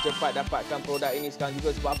cepat-cepat dapatkan produk ini sekarang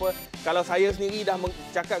juga. Sebab apa? Kalau saya sendiri dah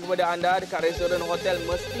cakap kepada anda dekat restoran hotel,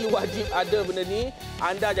 mesti wajib ada benda ni.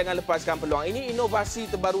 Anda jangan lepaskan peluang. Ini inovasi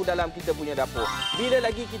terbaru dalam kita punya dapur. Bila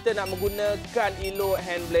lagi kita nak menggunakan Elo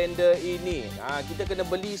hand blender ini? Kita kena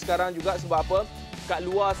beli sekarang juga. Sebab apa? Kat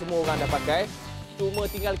luar semua orang dah pakai. Cuma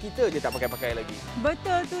tinggal kita je tak pakai-pakai lagi.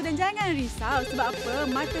 Betul tu, dan jangan risau. Sebab apa?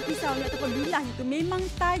 Mata pisau ni ataupun bilah itu memang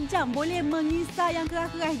tajam. Boleh mengisar yang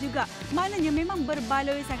keras-keras juga. Maknanya memang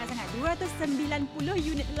berbaloi sangat-sangat. 290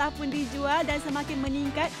 unit telah pun dijual dan semakin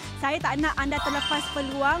meningkat. Saya tak nak anda terlepas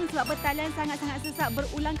peluang. Sebab apa? Talian sangat-sangat sesak.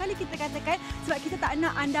 Berulang kali kita katakan. Sebab kita tak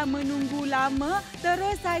nak anda menunggu lama.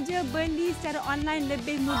 Terus saja beli secara online,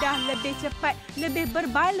 lebih mudah, lebih cepat, lebih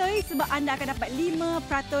berbaloi. Sebab anda akan dapat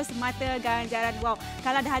 5% mata ganjaran wow.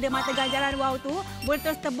 Kalau dah ada mata ganjaran wow tu, boleh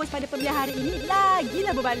terus tebus pada pembelian hari ini,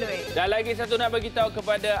 lagilah berbaloi. Dan lagi satu nak beritahu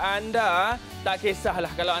kepada anda, tak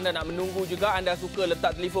kisahlah kalau anda nak menunggu juga, anda suka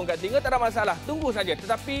letak telefon kat telinga, tak ada masalah. Tunggu saja.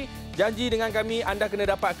 Tetapi janji dengan kami, anda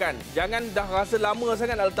kena dapatkan. Jangan dah rasa lama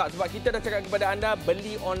sangat nak letak. Sebab kita dah cakap kepada anda,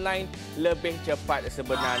 beli online lebih cepat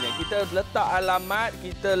sebenarnya. Kita letak alamat,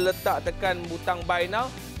 kita letak tekan butang buy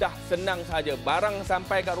now, dah senang saja. Barang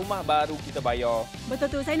sampai kat rumah, baru kita bayar. Betul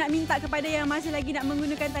tu. Saya nak minta kepada yang masih lagi nak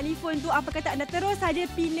menggunakan telefon tu, apa kata anda terus saja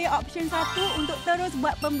pilih option 1 untuk terus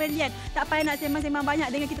buat pembelian. Tak payah nak sembang-sembang banyak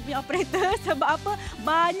dengan kita punya operator. Sebab apa?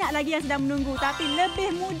 Banyak lagi yang sedang menunggu. Tapi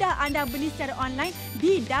lebih mudah anda beli secara online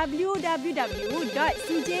di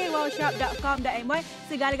www.cjwowshop.com.my.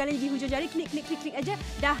 Segala-galanya di hujung jari, klik aja,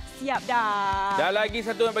 dah siap dah. Dan lagi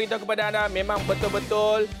satu yang beritahu kepada anda, memang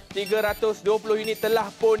betul-betul 320 unit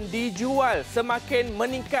telah pun dijual. Semakin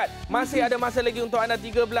meningkat. Masih ada masa lagi untuk anda,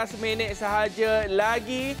 13 minit sahaja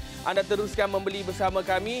lagi. Anda teruskan membeli bersama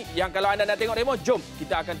kami. Yang kalau anda nak tengok demo, jom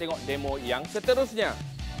kita akan tengok demo yang seterusnya.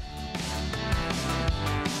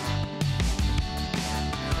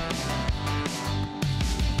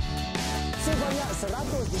 Sebanyak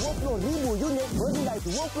 120,000 unit bernilai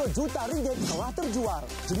 20 juta ringgit telah terjual.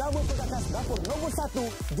 Jenama penggagas dapur nombor 1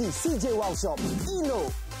 di CJ Wow Shop.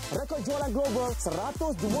 Elo, rekod jualan global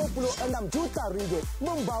 126 juta ringgit,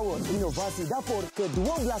 membawa inovasi dapur ke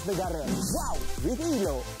 12 negara. Wow with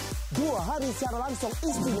Elo. 2 hari secara langsung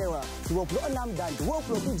istimewa, 26 dan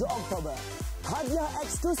 27 Oktober. hadiah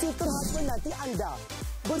eksklusif terhad penanti anda.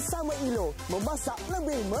 Bersama Ilo, memasak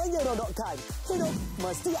lebih menyeronokkan. Hidup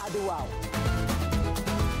mesti ada wow.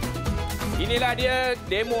 Inilah dia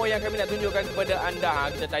demo yang kami nak tunjukkan kepada anda.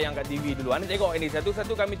 Kita tayang kat TV dulu. Anda tengok ini.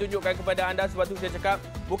 Satu-satu kami tunjukkan kepada anda. Sebab tu saya cakap,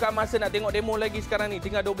 bukan masa nak tengok demo lagi sekarang ni.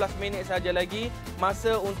 Tinggal 12 minit saja lagi.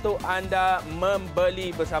 Masa untuk anda membeli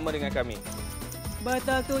bersama dengan kami.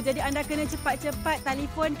 Betul tu. Jadi anda kena cepat-cepat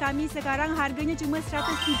telefon kami sekarang. Harganya cuma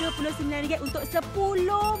RM139 untuk 10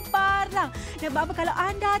 barang. Dan apa kalau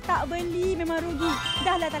anda tak beli memang rugi.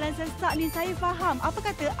 Dah lah talan sesak ni, saya faham. Apa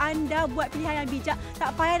kata anda buat pilihan yang bijak.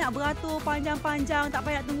 Tak payah nak beratur panjang-panjang. Tak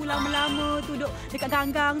payah nak tunggu lama-lama duduk dekat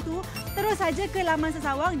ganggang tu. Terus saja ke laman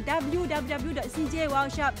sesawang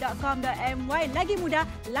www.cjwowshop.com.my. Lagi mudah,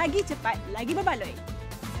 lagi cepat, lagi berbaloi.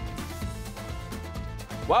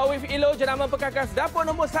 Wow with Ilo, jenama perkakas dapur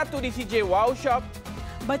nombor 1 di CJ Wow Shop.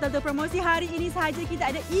 Betul tu, promosi hari ini sahaja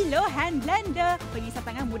kita ada Ilo Hand Blender. Pengisap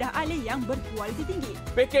tangan mudah alih yang berkualiti tinggi.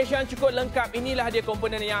 Pakej yang cukup lengkap, inilah dia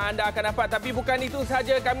komponen yang anda akan dapat. Tapi bukan itu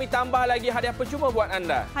saja, kami tambah lagi hadiah percuma buat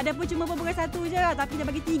anda. Hadiah percuma pun bukan satu je, tapi kita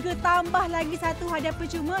bagi 3 tambah lagi satu hadiah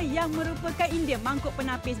percuma yang merupakan India mangkuk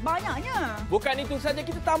penapis. Banyaknya. Bukan itu saja,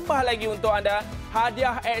 kita tambah lagi untuk anda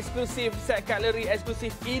hadiah eksklusif, set cutlery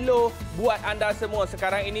eksklusif Ilo buat anda semua.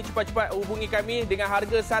 Sekarang ini cepat-cepat hubungi kami dengan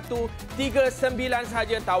harga 139 sahaja.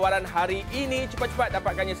 Tawaran hari ini, cepat-cepat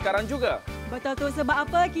dapatkannya sekarang juga. Betul tu, sebab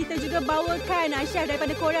apa? Kita juga bawakan chef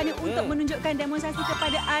daripada Korea ni untuk menunjukkan demonstrasi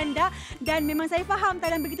kepada anda. Dan memang saya faham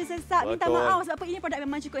talan begitu sesak. Minta maaf sebab apa, ini produk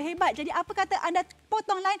memang cukup hebat. Jadi apa kata anda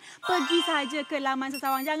potong line, pergi sahaja ke laman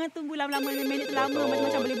sesawang. Jangan tunggu lama-lama, minit terlama,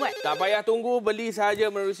 macam-macam boleh buat. Tak payah tunggu, beli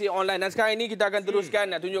sahaja menerusi online. Dan sekarang ini kita akan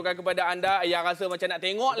teruskan nak tunjukkan kepada anda yang rasa macam nak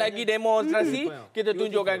tengok lagi demonstrasi, kita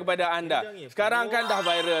tunjukkan kepada anda. Sekarang kan dah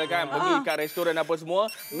viral kan, pergi kat restoran apa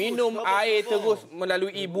semua, minum air terus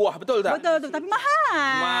melalui buah, betul tak? Betul tu, tapi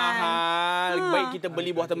mahal. Mahal. Baik kita beli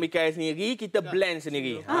buah tembikai sendiri, kita blend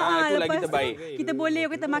sendiri. Itu lagi terbaik. Kita boleh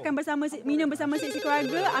kita makan bersama, minum bersama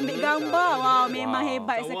keluarga, ambil gambar. Wow, memang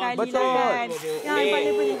hebat sekali. Betul. Lah kan.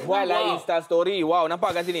 Buatlah Insta story. Wow,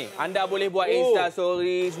 nampak kat sini. Anda boleh buat Insta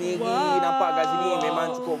story sendiri. Nampak kat sini.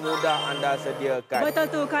 Memang cukup mudah anda sediakan. Betul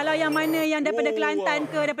tu. Kalau yang mana yang daripada Kelantan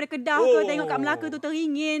ke, daripada Kedah ke, tengok kat Melaka tu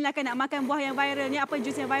teringin lah kan nak makan buah yang viral ni, apa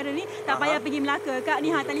jus yang viral ni, tak payah pergi Melaka. Kak ni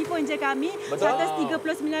telefon je kami.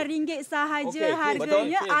 RM139 sahaja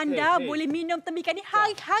harganya. Anda boleh minum tembikai ni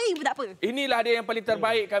hari-hari pun tak apa. Inilah dia yang paling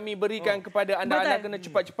terbaik kami berikan kepada anda. Anda kena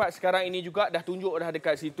cepat-cepat sekarang ini juga. Dah tunjuk dah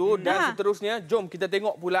dekat situ. Dan seterusnya, jom kita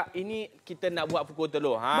tengok pula. Ini kita nak buat pukul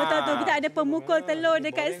telur. Betul tu. Kita ada pemukul telur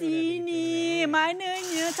dekat sini.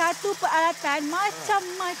 Maknanya satu peralatan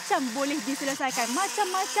macam-macam boleh diselesaikan.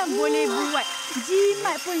 Macam-macam boleh buat.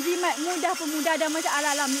 Jimat pun jimat. Mudah pun mudah. Dan macam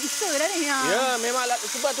ala-ala mixer dah ni. Ya, memang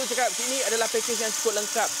sebab tu cakap sini adalah pakej yang cukup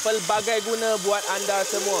lengkap. Pelbagai guna buat anda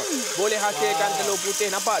semua. Boleh hasilkan telur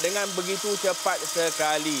putih. Nampak? Dengan begitu cepat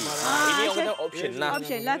sekali. Ini orang kata option lah.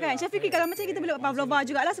 Option lah kan. Chef Fikree, kalau macam kita boleh buat pavlova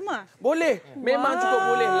jugalah semua. Boleh. Memang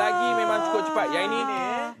cukup boleh. Lagi memang cukup cepat. Yang ini,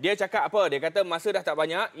 dia cakap apa? Dia kata masa dah tak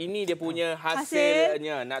banyak. Ini dia punya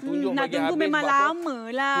hasilnya. Nak tunjuk bagi habis. Nak tunggu memang lama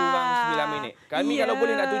lah. Kurang 9 minit. Kami kalau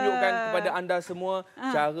boleh nak tunjukkan kepada anda semua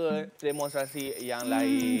cara demonstrasi yang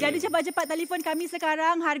lain. Jadi cepat-cepat telefon kami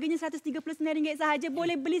sekarang. Harganya RM139 sahaja.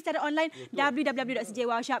 Boleh beli secara online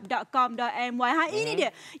www.cjwowshop.com.my. Ini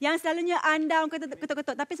dia yang selalunya anda orang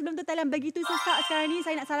ketuk-ketuk. Tapi sebelum tu talan begitu sesak sekarang ni,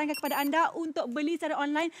 saya nak sarankan kepada anda untuk beli secara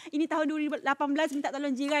online. Ini tahun 2018, minta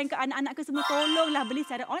tolong jiran ke anak-anak ke semua, tolonglah beli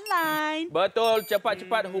secara online. Betul,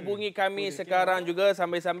 cepat-cepat hubungi kami sekarang juga.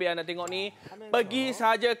 Sambil-sambil anda tengok ni, pergi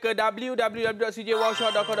sahaja ke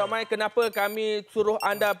www.cjwowshop.com.my. Kenapa kami suruh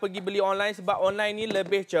anda pergi beli online? Sebab online ni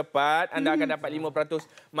lebih cepat. Anda akan dapat 5%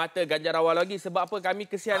 mata ganjar awal lagi. Sebab apa? Kami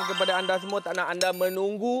kesian kepada anda semua, tak nak anda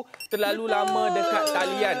menunggu terlalu lama dekat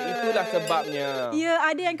talian. Itulah sebabnya. Ya,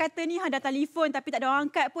 ada yang kata ni dah telefon tapi tak ada orang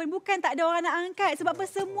angkat pun. Bukan tak ada orang nak angkat. Sebab apa?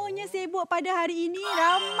 Semuanya sibuk pada hari ini.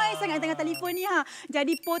 Ramai sangat tengah telefon ni.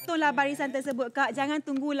 Jadi potonglah barisan tersebut, Kak. Jangan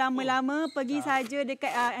tunggu lama-lama. Pergi saja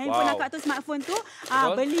dekat handphone akak tu, smartphone tu.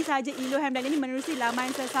 Beli saja Ilo Hand Blender ni menerusi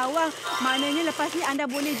laman sesawang. Maknanya lepas ni anda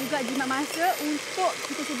boleh juga jimat masa untuk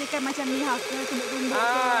kita sediakan macam ni. Tumbuk-tumbuk.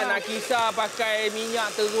 Nak kisar pakai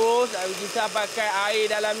minyak terus, kisar pakai air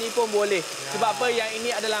dalam ni pun boleh. Sebab apa? Yang ini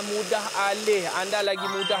adalah mudah alih. Anda lagi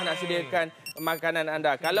mudah nak sediakan makanan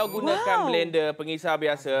anda. Kalau gunakan blender pengisar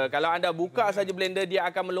biasa, kalau anda buka saja blender, dia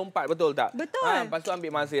akan melompat, betul tak? Betul. Lepas tu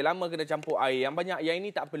ambil masa lama, kena campur air yang banyak. Yang ini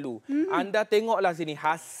tak perlu. Anda tengoklah sini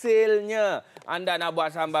hasilnya. Anda nak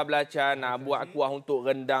buat sambal belacan, nak buat kuah untuk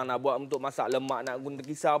rendang, nak buat untuk masak lemak, nak guna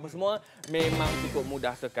kisar apa semua, memang cukup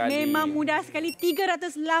mudah sekali. Memang mudah sekali.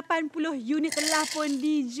 380 unit telah pun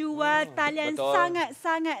dijual. Talian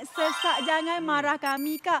sangat-sangat sesak. Jangan marah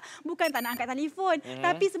kami, Kak. Bukan tak nak angkat telefon.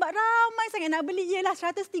 Tapi sebab ramai sangat nak beli. Ialah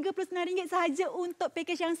RM139 sahaja untuk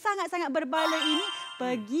pakej yang sangat-sangat berbaloi ini.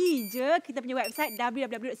 Pergi je kita punya website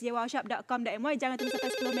www.cjwowshop.com.my. Jangan tunggu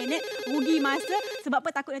sampai 10 minit. Rugi masa. Sebab apa?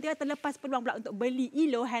 Takut nanti terlepas peluang pula untuk beli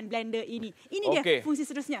Elo hand blender ini. Ini dia fungsi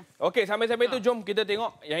seterusnya. Okey, sampai-sampai tu jom kita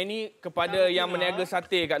tengok. Yang ini kepada yang meniaga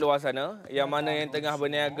sate kat luar sana. Yang mana yang tengah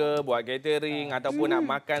berniaga, buat catering ataupun nak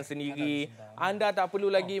makan sendiri. Anda tak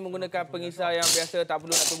perlu lagi menggunakan pengisar yang biasa, tak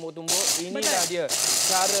perlu nak tumbuk-tumbuk. Inilah dia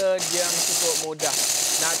cara yang cukup mudah.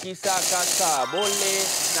 Nak kisar kasar boleh,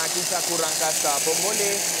 nak kisar kurang kasar pun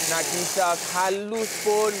boleh, nak kisar halus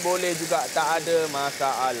pun boleh juga, tak ada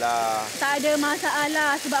masalah. Tak ada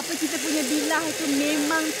masalah sebab apa, kita punya bilah itu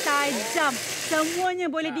memang tajam. Semuanya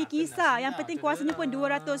boleh dikisar. Yang penting kuasanya pun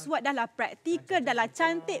 200 watt. Dah lah praktikal, dah lah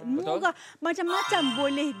cantik, murah. Macam-macam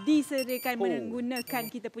boleh disediakan menggunakan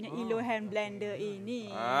kita punya Elo hand blender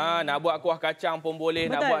ini. Nak buat kuah kacang pun boleh,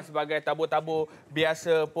 nak buat sebagai tabur-tabur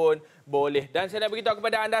biasa pun boleh. Dan saya nak beritahu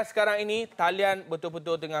kepada anda sekarang ini, talian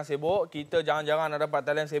betul-betul tengah sibuk. Kita jarang-jarang nak dapat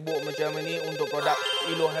talian sibuk macam ini untuk produk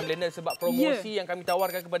Elo hand blender sebab promosi yang kami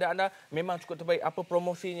tawarkan kepada anda memang cukup terbaik. Apa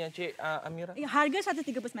promosinya, Cik Ameera? Harga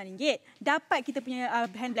RM139. Dapat kita punya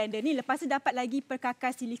hand blender ni. Lepas tu dapat lagi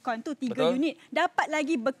perkakas silikon tu 3 unit. Dapat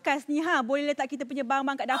lagi bekas ni, boleh letak kita punya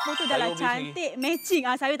barang-barang kat dapur tu. Dah lah cantik, matching.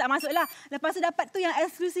 Saya tak masuk lah. Lepas tu dapat tu yang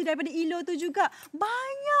eksklusif daripada Elo tu juga.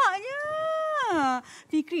 Banyaknya.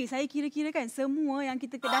 Fikree, saya kira-kira kan semua yang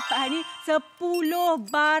kita dapat hari ni 10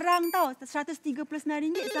 barang tau.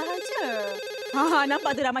 RM139 sahaja.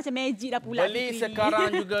 Nampak tu dah macam magic dah pula. Beli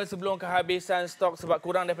sekarang juga sebelum kehabisan stok sebab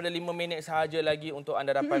kurang daripada 5 minit sahaja lagi untuk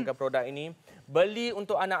anda dapatkan produk ini. Beli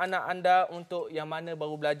untuk anak-anak anda, untuk yang mana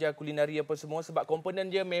baru belajar kulinari apa semua sebab komponen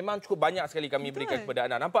dia memang cukup banyak sekali kami berikan kepada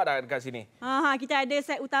anda. Nampak tak dekat sini? Kita ada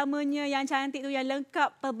set utamanya yang cantik tu, yang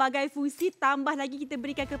lengkap pelbagai fungsi. Tambah lagi kita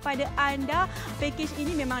berikan kepada anda. Pakej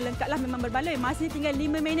ini memang lengkap lah, memang berbaloi. Masih tinggal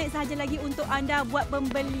 5 minit sahaja lagi untuk anda buat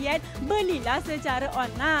pembelian. Belilah secara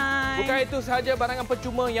online. Bukan itu sahaja barangan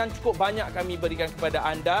percuma yang cukup banyak kami berikan kepada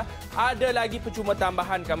anda. Ada lagi percuma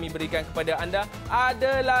tambahan kami berikan kepada anda.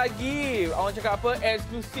 Ada lagi, orang cakap apa,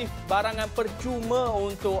 eksklusif barangan percuma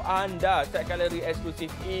untuk anda. Set kalori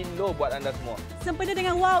eksklusif Elo buat anda semua. Sempena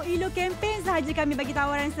dengan Wow Elo campaign sahaja kami bagi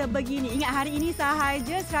tawaran sebegini. Ingat hari ini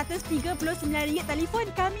sahaja RM139. Telefon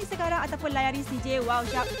kami sekarang ataupun layari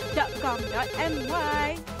cjwowshop.com.my.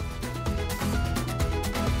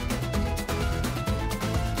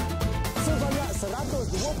 Sebanyak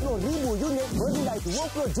 120,000 unit bernilai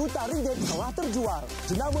RM20 juta telah terjual.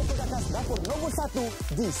 Jenama perkakas dapur nombor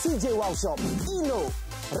 1 di CJ Wow Shop. Elo,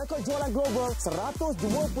 rekod jualan global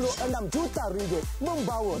RM126 juta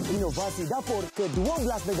membawa inovasi dapur ke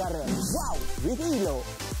 12 negara. Wow with Elo.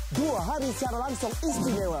 2 hari secara langsung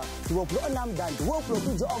istimewa, 26 dan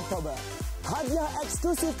 27 Oktober. Hadiah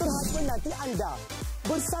eksklusif terhad menanti anda.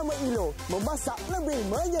 Bersama Elo, memasak lebih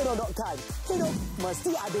menyeronokkan. Hidup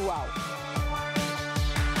mesti ada wow.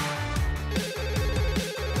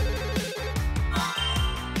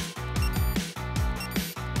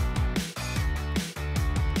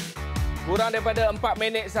 Kurang daripada 4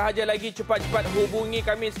 minit sahaja lagi. Cepat-cepat hubungi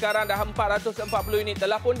kami sekarang. Dah 440 unit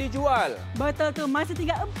telah pun dijual. Betul tu. Masih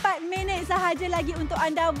tinggal 4 minit sahaja lagi untuk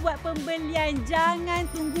anda buat pembelian. Jangan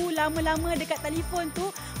tunggu lama-lama dekat telefon tu.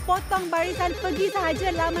 Potong barisan, pergi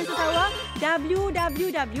sahaja laman sesawang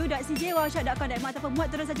www.cjwowshop.com.my ataupun muat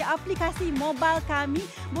terus saja aplikasi mobile kami.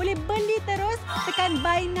 Boleh beli terus, tekan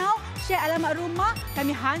buy now, share alamat rumah, kami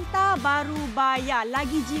hantar baru bayar.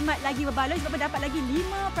 Lagi jimat, lagi berbaloi sebab dapat lagi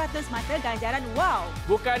 5% mata ganjaran wow.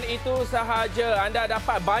 Bukan itu sahaja, anda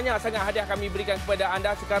dapat banyak sangat hadiah kami berikan kepada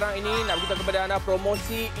anda sekarang ini. Nak beritahu kepada anda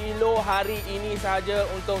promosi Elo hari ini sahaja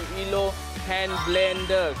untuk Elo hand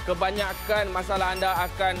blender. Kebanyakan masalah anda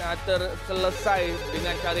akan terselesai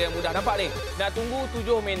dengan cara yang mudah. Nampak ni? Nak tunggu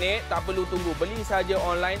 7 minit, tak perlu tunggu. Beli saja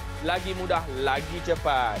online, lagi mudah, lagi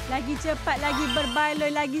cepat. Lagi cepat, lagi berbaloi,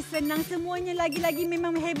 lagi senang semuanya lagi-lagi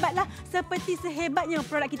memang hebatlah. Seperti sehebatnya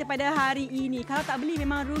produk kita pada hari ini. Kalau tak beli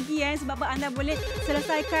memang rugi sebab apa anda boleh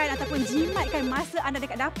selesaikan ataupun jimatkan masa anda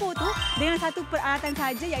dekat dapur tu dengan satu peralatan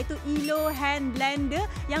saja iaitu Elo Hand Blender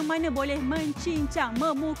yang mana boleh mencincang,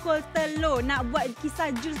 memukul telur, nak buat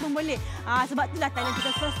kisar jus pun boleh. Sebab itulah talian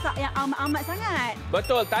kita sesak yang amat-amat sangat.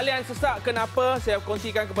 Betul, talian sesak kenapa? Saya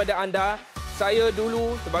kongsikan kepada anda. Saya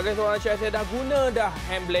dulu sebagai seorang chef saya dah guna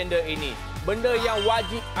hand blender ini. Benda yang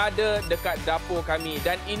wajib ada dekat dapur kami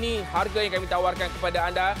dan ini harga yang kami tawarkan kepada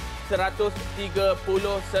anda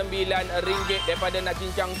RM139 daripada nak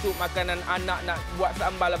cincang sup makanan anak, nak buat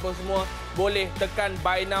sambal apa semua. Boleh tekan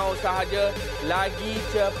buy now sahaja. Lagi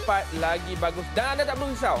cepat, lagi bagus. Dan anda tak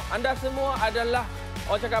perlu risau. Anda semua adalah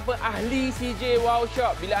orang cakap apa? Ahli CJ Wow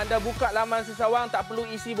Shop. Bila anda buka laman sesawang, tak perlu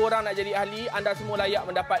isi borang nak jadi ahli. Anda semua layak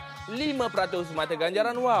mendapat 5% mata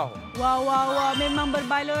ganjaran wow. Wow. Memang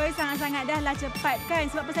berbaloi sangat-sangat dah lah cepat kan.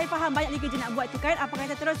 Sebab saya faham banyak lagi kerja nak buat tu kan. Apa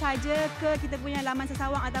kata terus saja ke kita punya laman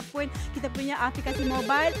sesawang ataupun kita punya aplikasi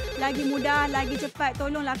mobile. Lagi mudah, lagi cepat.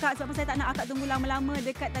 Tolonglah Kak. Sebab saya tak nak akak tunggu lama-lama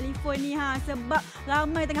dekat telefon ni. Sebab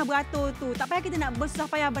ramai tengah beratur tu. Tak payah kita nak bersusah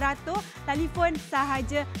payah beratur. Telefon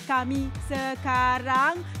sahaja kami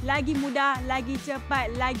sekarang. Lagi mudah, lagi cepat,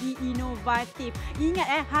 lagi inovatif.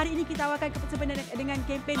 Ingat hari ini kita tawarkan sebenarnya dengan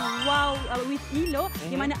kempen Wow with Elo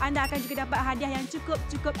di mana anda akan juga dapat hadiah yang cukup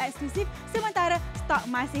eksklusif sementara stok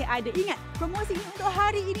masih ada. Ingat, promosi ini untuk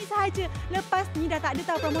hari ini sahaja. Lepas ni dah tak ada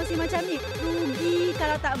tahu promosi macam ni. Rugi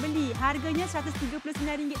kalau tak beli. Harganya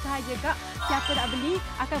RM139 sahaja Kak. Siapa tak beli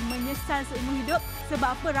akan menyesal seumur hidup. Sebab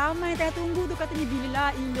apa? Ramai tengah tunggu tu katanya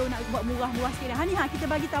bila Elo nak buat murah-murah sikit. Kita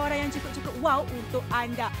bagi tawaran yang cukup wow untuk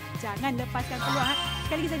anda. Jangan lepaskan peluang.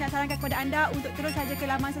 Sekali lagi saya nak sarankan kepada anda untuk terus saja ke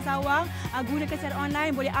laman sesawang, gunakan secara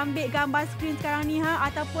online, boleh ambil gambar skrin sekarang ni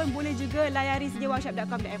ataupun boleh juga layari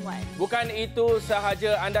sjwowshop.com.my. Bukan itu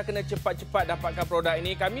sahaja, anda kena cepat-cepat dapatkan produk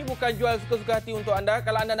ini. Kami bukan jual suka-suka hati untuk anda.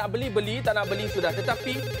 Kalau anda nak beli, beli. Tak nak beli, sudah.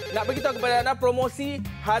 Tetapi nak beritahu kepada anda promosi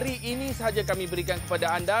hari ini sahaja kami berikan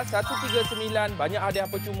kepada anda. 139, banyak hadiah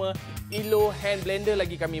percuma. Elo Hand Blender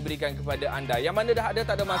lagi kami berikan kepada anda. Yang mana dah ada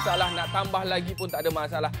tak ada masalah, nak tambah lagi pun tak ada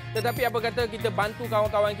masalah. Tetapi apa kata kita bantu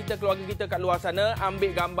kawan-kawan kita, keluarga kita kat luar sana,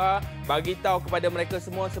 ambil gambar, bagi tahu kepada mereka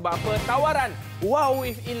semua sebab apa? Tawaran Wow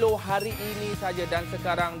with Elo hari ini saja dan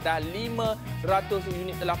sekarang dah 500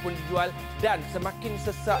 unit telah pun dijual dan semakin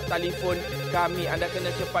sesak telefon kami. Anda kena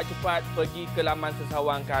cepat-cepat pergi ke laman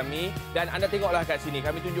sesawang kami dan anda tengoklah kat sini.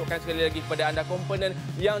 Kami tunjukkan sekali lagi kepada anda komponen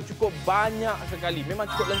yang cukup banyak sekali. Memang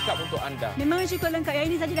cukup lengkap untuk anda. Memang cukup lengkap. Yang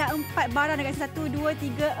ini saja dah 4 barang dekat 1, 2,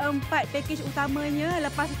 3, 4 pakej utamanya.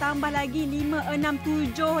 Lepas tambah lagi 5, 6,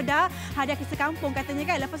 7 dah. Hadiah sekampung katanya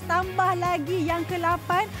kan. Lepas tambah lagi yang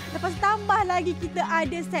ke-8. Lepas tambah lagi kita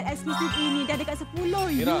ada set eksklusif ini. Dah dekat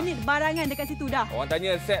 10 unit barangan dekat situ dah. Orang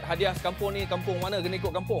tanya set hadiah sekampung ni kampung mana? Kena ikut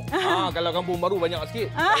kampung. Kalau kampung baru banyak sikit.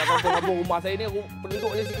 Kalau kampung rumah saya ni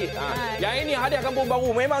penduduknya sikit. Yang ini hadiah kampung baru.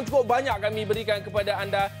 Memang cukup banyak kami berikan kepada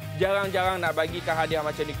anda. Jarang-jarang nak bagikan hadiah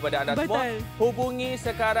macam ni kepada anda semua. Hubungi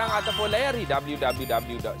sekarang ataupun layari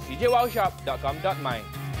www.cjwowshop.com.my.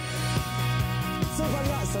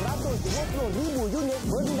 Sebanyak 120,000 unit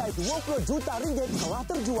bernilai 20 juta ringgit telah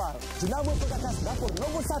terjual. Jenama penggagas dapur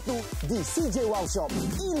nombor 1 di CJ Wow Shop.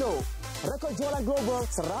 Elo, rekod jualan global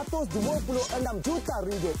 126 juta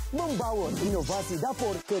ringgit, membawa inovasi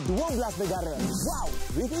dapur ke 12 negara. Wow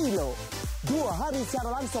with Elo. 2 hari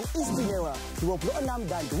secara langsung istimewa, 26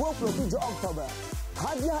 dan 27 Oktober.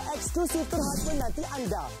 Hadiah eksklusif terhad menanti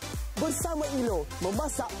anda. Bersama Elo,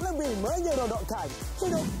 memasak lebih menyeronokkan.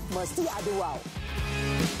 Hidup mesti ada wow.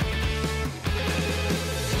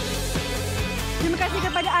 Terima kasih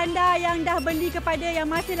kepada anda yang dah beli, kepada yang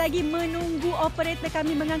masih lagi menunggu operator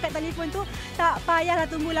kami mengangkat telefon tu. Tak payahlah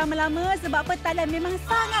tunggu lama-lama sebab apa? Talian memang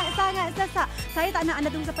sangat-sangat sesak. Saya tak nak anda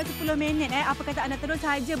tunggu sampai 10 minit. Apa kata anda terus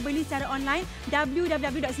saja beli secara online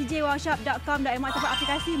www.cjwowshop.com.my ataupun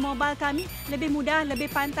aplikasi mobile kami. Lebih mudah, lebih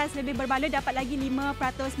pantas, lebih berbaloi, dapat lagi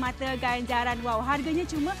 5% mata ganjaran wow. Harganya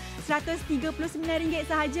cuma RM139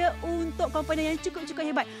 sahaja untuk komponen yang cukup-cukup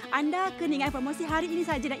hebat. Anda kena ingat promosi hari ini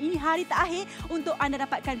saja dan ini hari terakhir untuk anda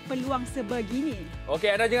dapatkan peluang sebegini.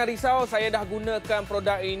 Okey, anda jangan risau. Saya dah gunakan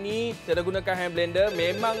produk ini. Saya dah gunakan hand blender.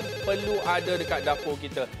 Memang perlu ada dekat dapur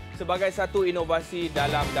kita. Sebagai satu inovasi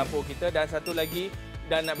dalam dapur kita dan satu lagi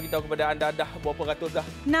Dan nak beritahu kepada anda dah berapa ratus dah?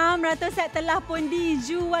 600 set telah pun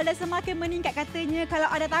dijual dan semakin meningkat katanya.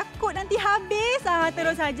 Kalau ada takut nanti habis,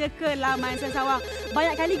 terus saja ke laman Sensawang.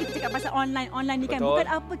 Banyak kali kita cakap pasal online ni kan.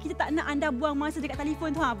 Bukan apa kita tak nak anda buang masa dekat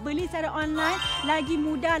telefon tu. Beli secara online, lagi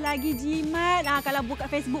mudah, lagi jimat. Kalau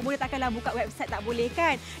buka Facebook boleh, takkanlah buka website tak boleh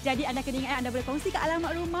kan. Jadi anda kena ingat, anda boleh kongsi ke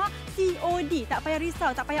alamat rumah COD. Tak payah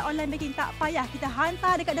risau, tak payah online banking, tak payah. Kita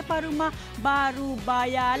hantar dekat depan rumah, baru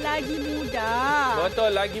bayar. Lagi mudah. Betul,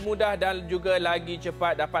 lagi mudah dan juga lagi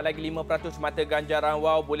cepat. Dapat lagi 5% mata ganjaran.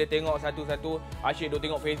 Wow, boleh tengok satu-satu. Asyik duk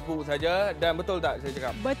tengok Facebook saja. Dan betul tak saya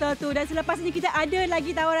cakap? Betul tu. Dan selepas ini kita ada lagi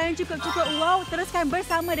tawaran yang cukup-cukup wow. Teruskan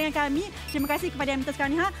bersama dengan kami. Terima kasih kepada yang menonton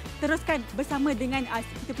sekarang ni. Teruskan bersama dengan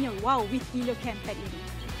kita punya wow with Elo campaign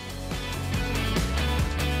ini.